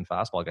high spin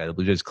fastball guy. The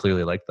Blue Jays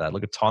clearly like that.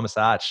 Look at Thomas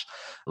Hatch.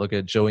 Look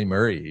at Joey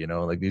Murray. You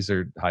know, like these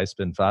are high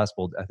spin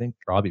fastball. I think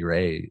Robbie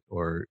Ray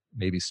or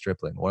maybe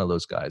Stripling, one of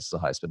those guys is a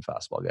high spin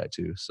fastball guy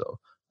too. So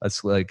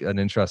that's like an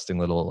interesting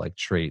little like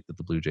trait that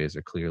the Blue Jays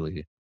are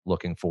clearly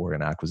looking for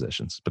in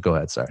acquisitions. But go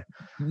ahead, sorry.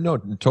 No,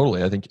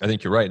 totally. I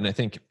think you're right. And I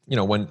think, you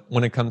know,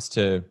 when it comes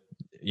to,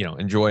 you know,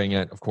 enjoying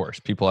it, of course,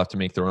 people have to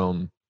make their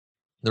own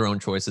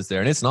choices there.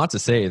 And it's not to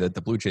say that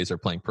the Blue Jays are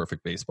playing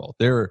perfect baseball.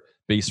 Their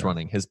base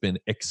running has been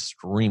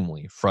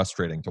extremely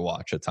frustrating to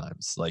watch at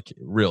times. Like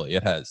really,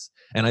 it has.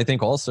 And I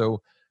think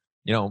also,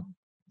 you know,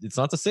 it's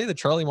not to say that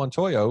Charlie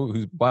Montoyo,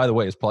 who by the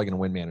way is probably going to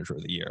win Manager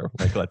of the Year,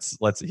 like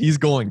he's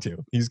going to.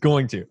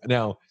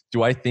 Now,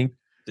 do I think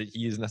that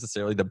he is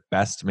necessarily the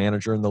best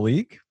manager in the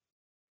league?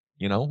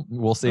 You know,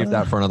 we'll save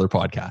that for another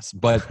podcast.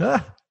 But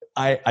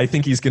I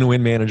think he's going to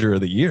win Manager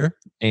of the Year,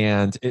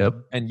 and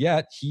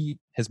yet he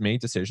has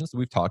made decisions that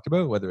we've talked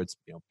about, whether it's,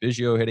 you know,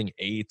 Biggio hitting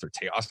 8th or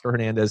Teoscar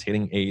Hernandez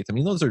hitting 8th. I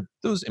mean,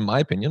 those in my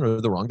opinion are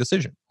the wrong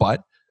decision.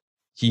 But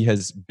he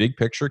has big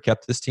picture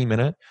kept this team in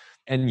it.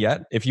 And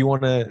yet, if you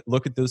want to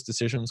look at those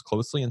decisions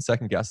closely and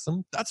second guess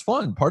them, that's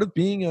fun. Part of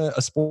being a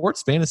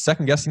sports fan is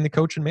second guessing the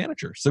coach and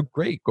manager. So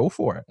great, go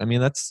for it. I mean,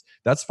 that's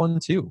fun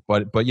too.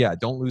 But yeah,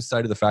 don't lose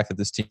sight of the fact that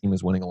this team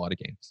is winning a lot of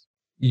games.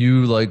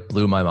 You like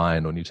blew my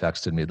mind when you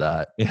texted me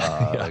that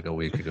like a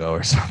week ago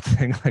or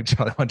something. Like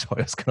Charlie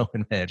Montoyo's going to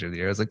win Manager of the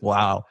Year. I was like,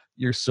 wow,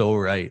 you're so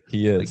right.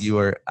 He is. Like, you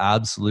are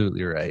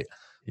absolutely right.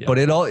 Yeah. But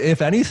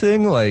if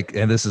anything, like,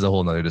 and this is a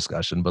whole nother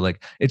discussion, but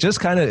like it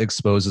just kind of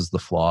exposes the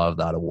flaw of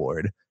that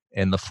award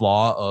and the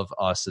flaw of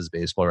us as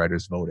baseball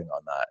writers voting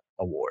on that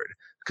award.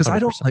 Because I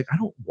don't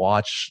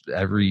watch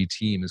every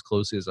team as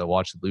closely as I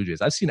watch the Blue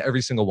Jays. I've seen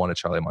every single one of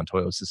Charlie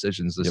Montoyo's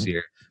decisions this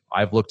year.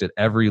 I've looked at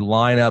every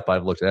lineup.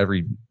 I've looked at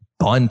every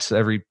bunt,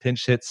 every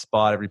pinch hit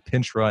spot, every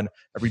pinch run,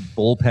 every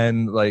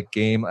bullpen like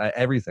game,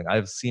 everything.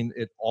 I've seen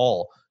it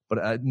all,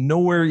 but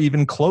nowhere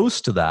even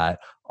close to that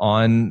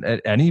on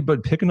any.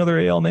 But pick another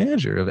AL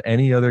manager of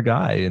any other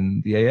guy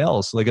in the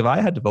AL. So like if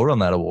I had to vote on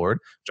that award,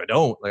 which I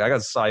don't, like I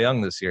got Cy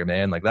Young this year,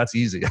 man. Like that's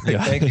easy.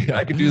 Like, thank you.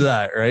 I could do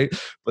that, right?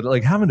 But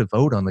like having to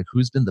vote on like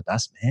who's been the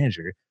best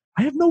manager,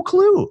 I have no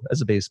clue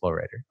as a baseball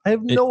writer. I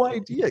have no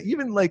idea.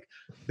 Even like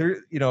there,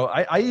 you know,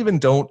 I even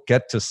don't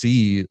get to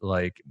see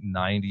like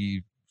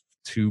 92%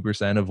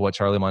 of what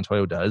Charlie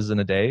Montoyo does in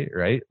a day,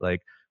 right?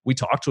 Like we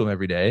talk to him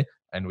every day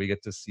and we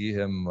get to see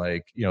him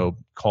like, you know,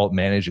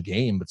 manage a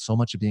game, but so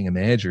much of being a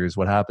manager is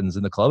what happens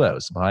in the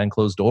clubhouse behind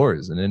closed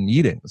doors and in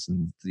meetings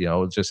and, you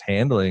know, just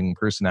handling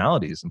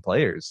personalities and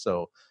players.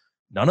 So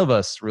none of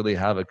us really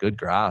have a good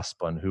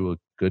grasp on who a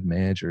good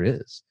manager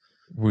is.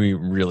 We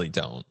really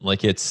don't.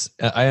 Like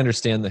I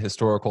understand the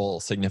historical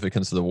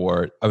significance of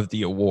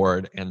the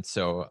award. And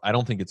so I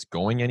don't think it's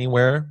going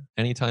anywhere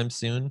anytime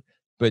soon.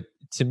 But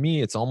to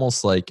me, it's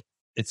almost like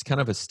it's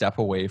kind of a step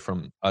away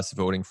from us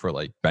voting for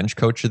like bench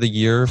coach of the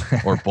year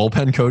or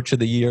bullpen coach of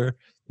the year.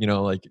 You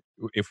know, like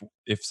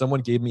if someone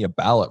gave me a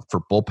ballot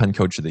for bullpen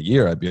coach of the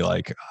year, I'd be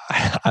like,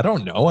 I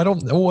don't know. I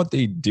don't know what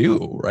they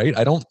do, right?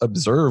 I don't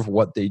observe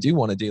what they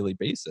do on a daily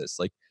basis.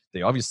 Like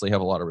they obviously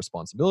have a lot of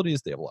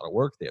responsibilities. They have a lot of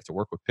work. They have to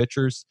work with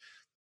pitchers.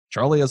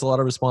 Charlie has a lot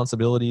of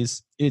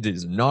responsibilities. It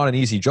is not an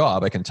easy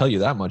job. I can tell you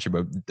that much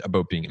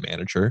about being a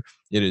manager.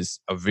 It is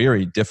a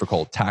very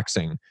difficult,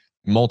 taxing,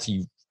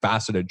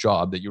 multifaceted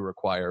job that you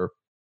require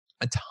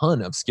a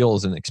ton of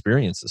skills and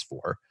experiences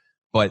for.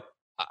 But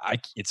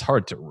it's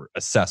hard to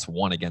assess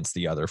one against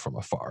the other from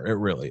afar. It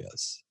really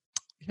is.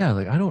 Yeah,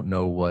 like I don't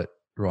know what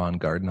Ron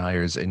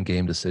Gardenhire's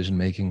in-game decision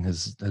making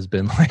has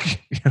been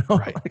like. You know,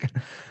 right? Like,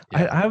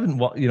 yeah. I haven't.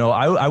 You know,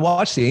 I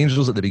watched the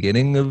Angels at the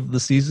beginning of the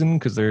season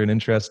because they're an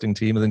interesting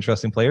team with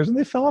interesting players, and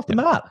they fell off the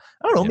map.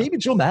 I don't know. Maybe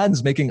Joe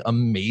Maddon's making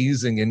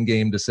amazing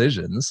in-game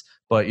decisions,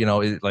 but you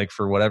know, like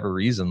for whatever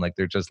reason, like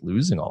they're just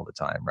losing all the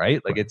time,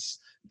 right? Like it's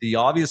the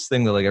obvious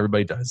thing that like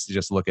everybody does to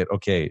just look at,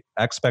 okay,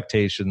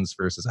 expectations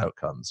versus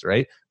outcomes,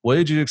 right? What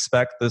did you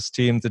expect this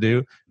team to do?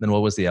 And then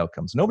what was the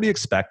outcomes? Nobody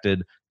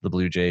expected the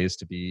Blue Jays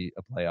to be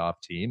a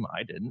playoff team.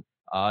 I didn't.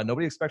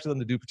 Nobody expected them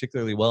to do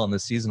particularly well in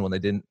this season when they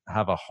didn't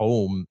have a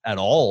home at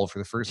all for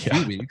the first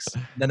few weeks.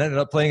 Then ended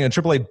up playing in a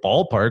AAA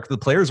ballpark the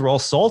players were all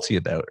salty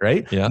about,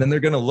 right? Yeah. And then they're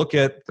going to look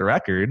at the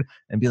record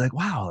and be like,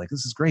 wow, like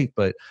this is great.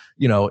 But,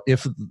 you know,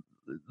 if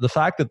the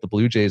fact that the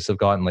Blue Jays have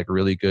gotten like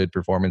really good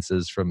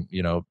performances from,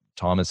 you know,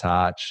 Thomas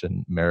Hatch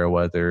and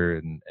Merriweather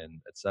and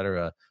et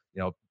cetera,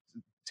 you know,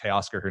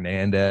 Teoscar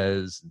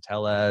Hernandez and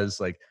Tellez,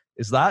 like,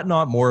 is that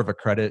not more of a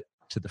credit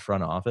to the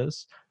front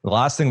office? The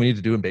last thing we need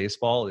to do in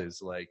baseball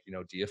is like, you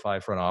know, deify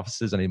front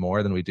offices any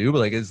more than we do. But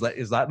like, is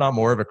that not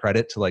more of a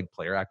credit to like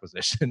player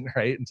acquisition,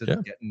 right? And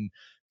to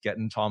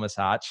getting Thomas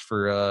Hatch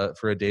for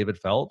a David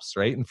Phelps,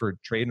 right? And for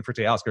trading for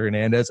Teoscar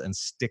Hernandez and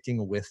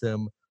sticking with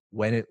him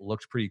when it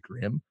looked pretty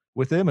grim.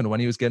 with him and when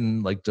he was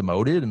getting like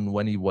demoted and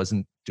when he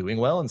wasn't doing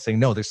well, and saying,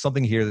 no, there's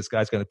something here. This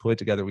guy's going to put it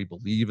together. We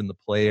believe in the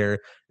player.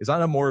 Is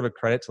that more of a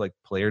credit to like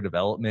player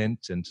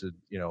development and to,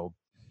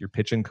 your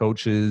pitching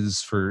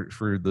coaches for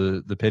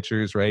the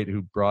pitchers, right?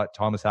 Who brought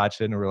Thomas Hatch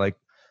in and were like,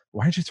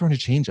 why aren't you throwing a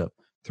changeup?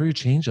 Throw your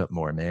changeup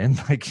more, man.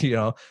 Like,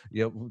 Shun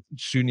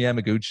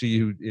Yamaguchi,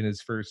 who in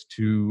his first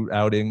 2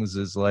 outings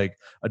is like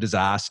a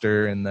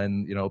disaster. And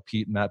then,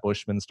 Pete and Matt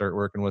Bushman start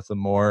working with him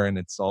more. And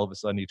it's all of a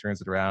sudden he turns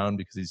it around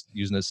because he's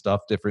using his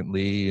stuff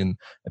differently and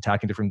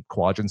attacking different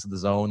quadrants of the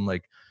zone.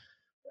 Like,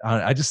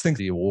 I just think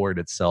the award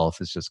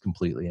itself is just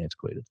completely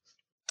antiquated.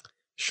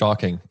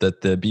 Shocking that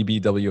the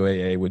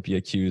BBWAA would be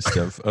accused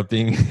of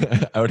being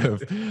out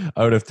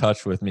of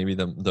touch with maybe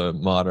the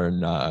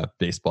modern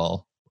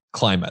baseball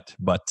climate,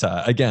 but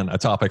again, a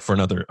topic for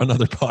another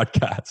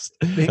podcast.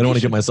 Maybe I don't want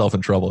to get myself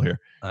in trouble here.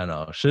 I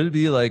know. Should it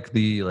be like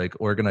the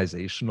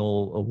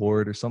organizational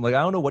award or something? Like,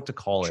 I don't know what to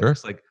call it. Sure.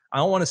 It's like, I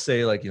don't want to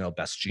say like,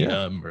 best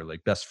GM or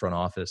like best front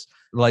office,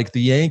 like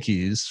the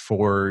Yankees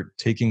for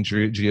taking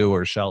Gio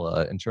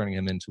Urshela and turning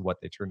him into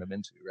what they turned him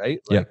into, right?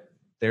 Like,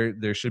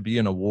 there should be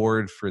an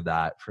award for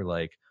that, for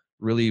like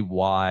really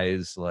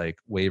wise, like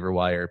waiver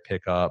wire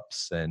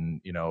pickups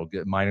and,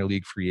 get minor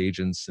league free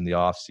agents in the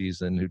off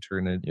season who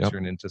turn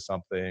into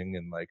something.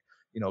 And like,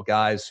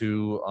 guys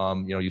who,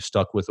 you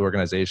stuck with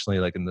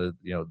organizationally, like in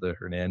the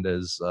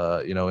Hernandez,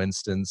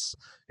 instance,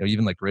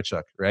 even like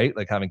Grichuk, right?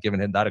 Like having given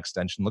him that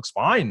extension looks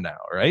fine now,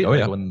 right?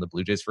 When the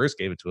Blue Jays first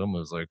gave it to him, it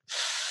was like,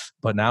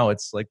 but now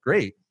it's like,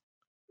 great.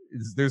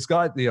 There's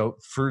got,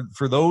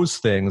 for those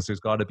things, there's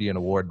got to be an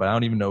award, but I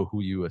don't even know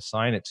who you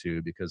assign it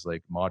to, because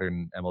like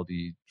modern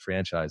MLB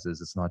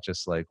franchises, it's not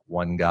just like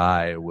one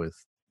guy with,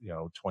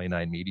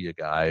 29 media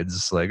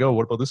guides. Like, oh,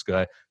 what about this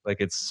guy? Like,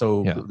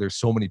 there's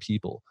so many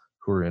people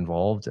who are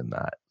involved in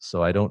that.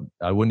 So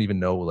I wouldn't even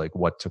know like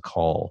what to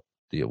call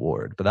the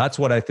award, but that's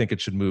what I think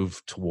it should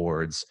move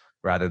towards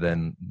rather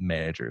than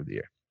manager of the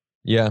year.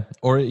 Yeah.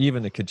 Or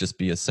even it could just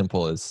be as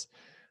simple as,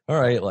 all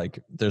right, like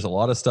there's a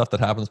lot of stuff that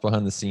happens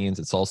behind the scenes.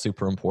 It's all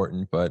super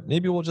important, but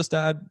maybe we'll just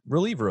add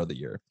reliever of the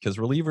year, because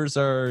relievers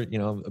are,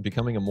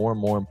 becoming a more and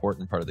more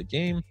important part of the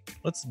game.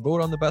 Let's vote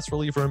on the best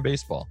reliever in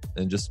baseball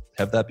and just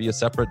have that be a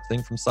separate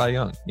thing from Cy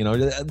Young.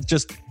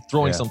 Just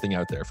throwing something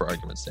out there for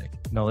argument's sake.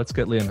 No, let's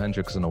get Liam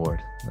Hendriks an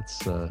award.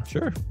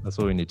 Sure. That's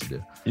what we need to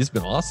do. He's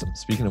been awesome.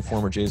 Speaking of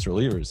former Jays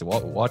relievers,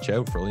 watch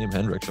out for Liam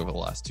Hendriks over the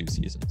last 2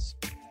 seasons.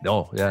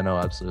 Oh, yeah, no,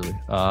 absolutely.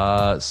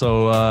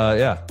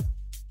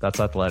 That's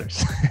at the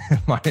letters.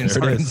 My name's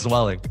Martin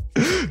Zwelling.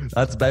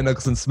 That's Ben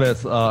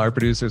Nicholson-Smith. Our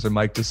producers are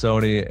Mike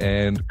Tassoni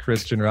and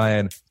Christian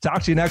Ryan.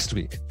 Talk to you next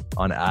week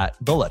on At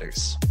the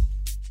Letters.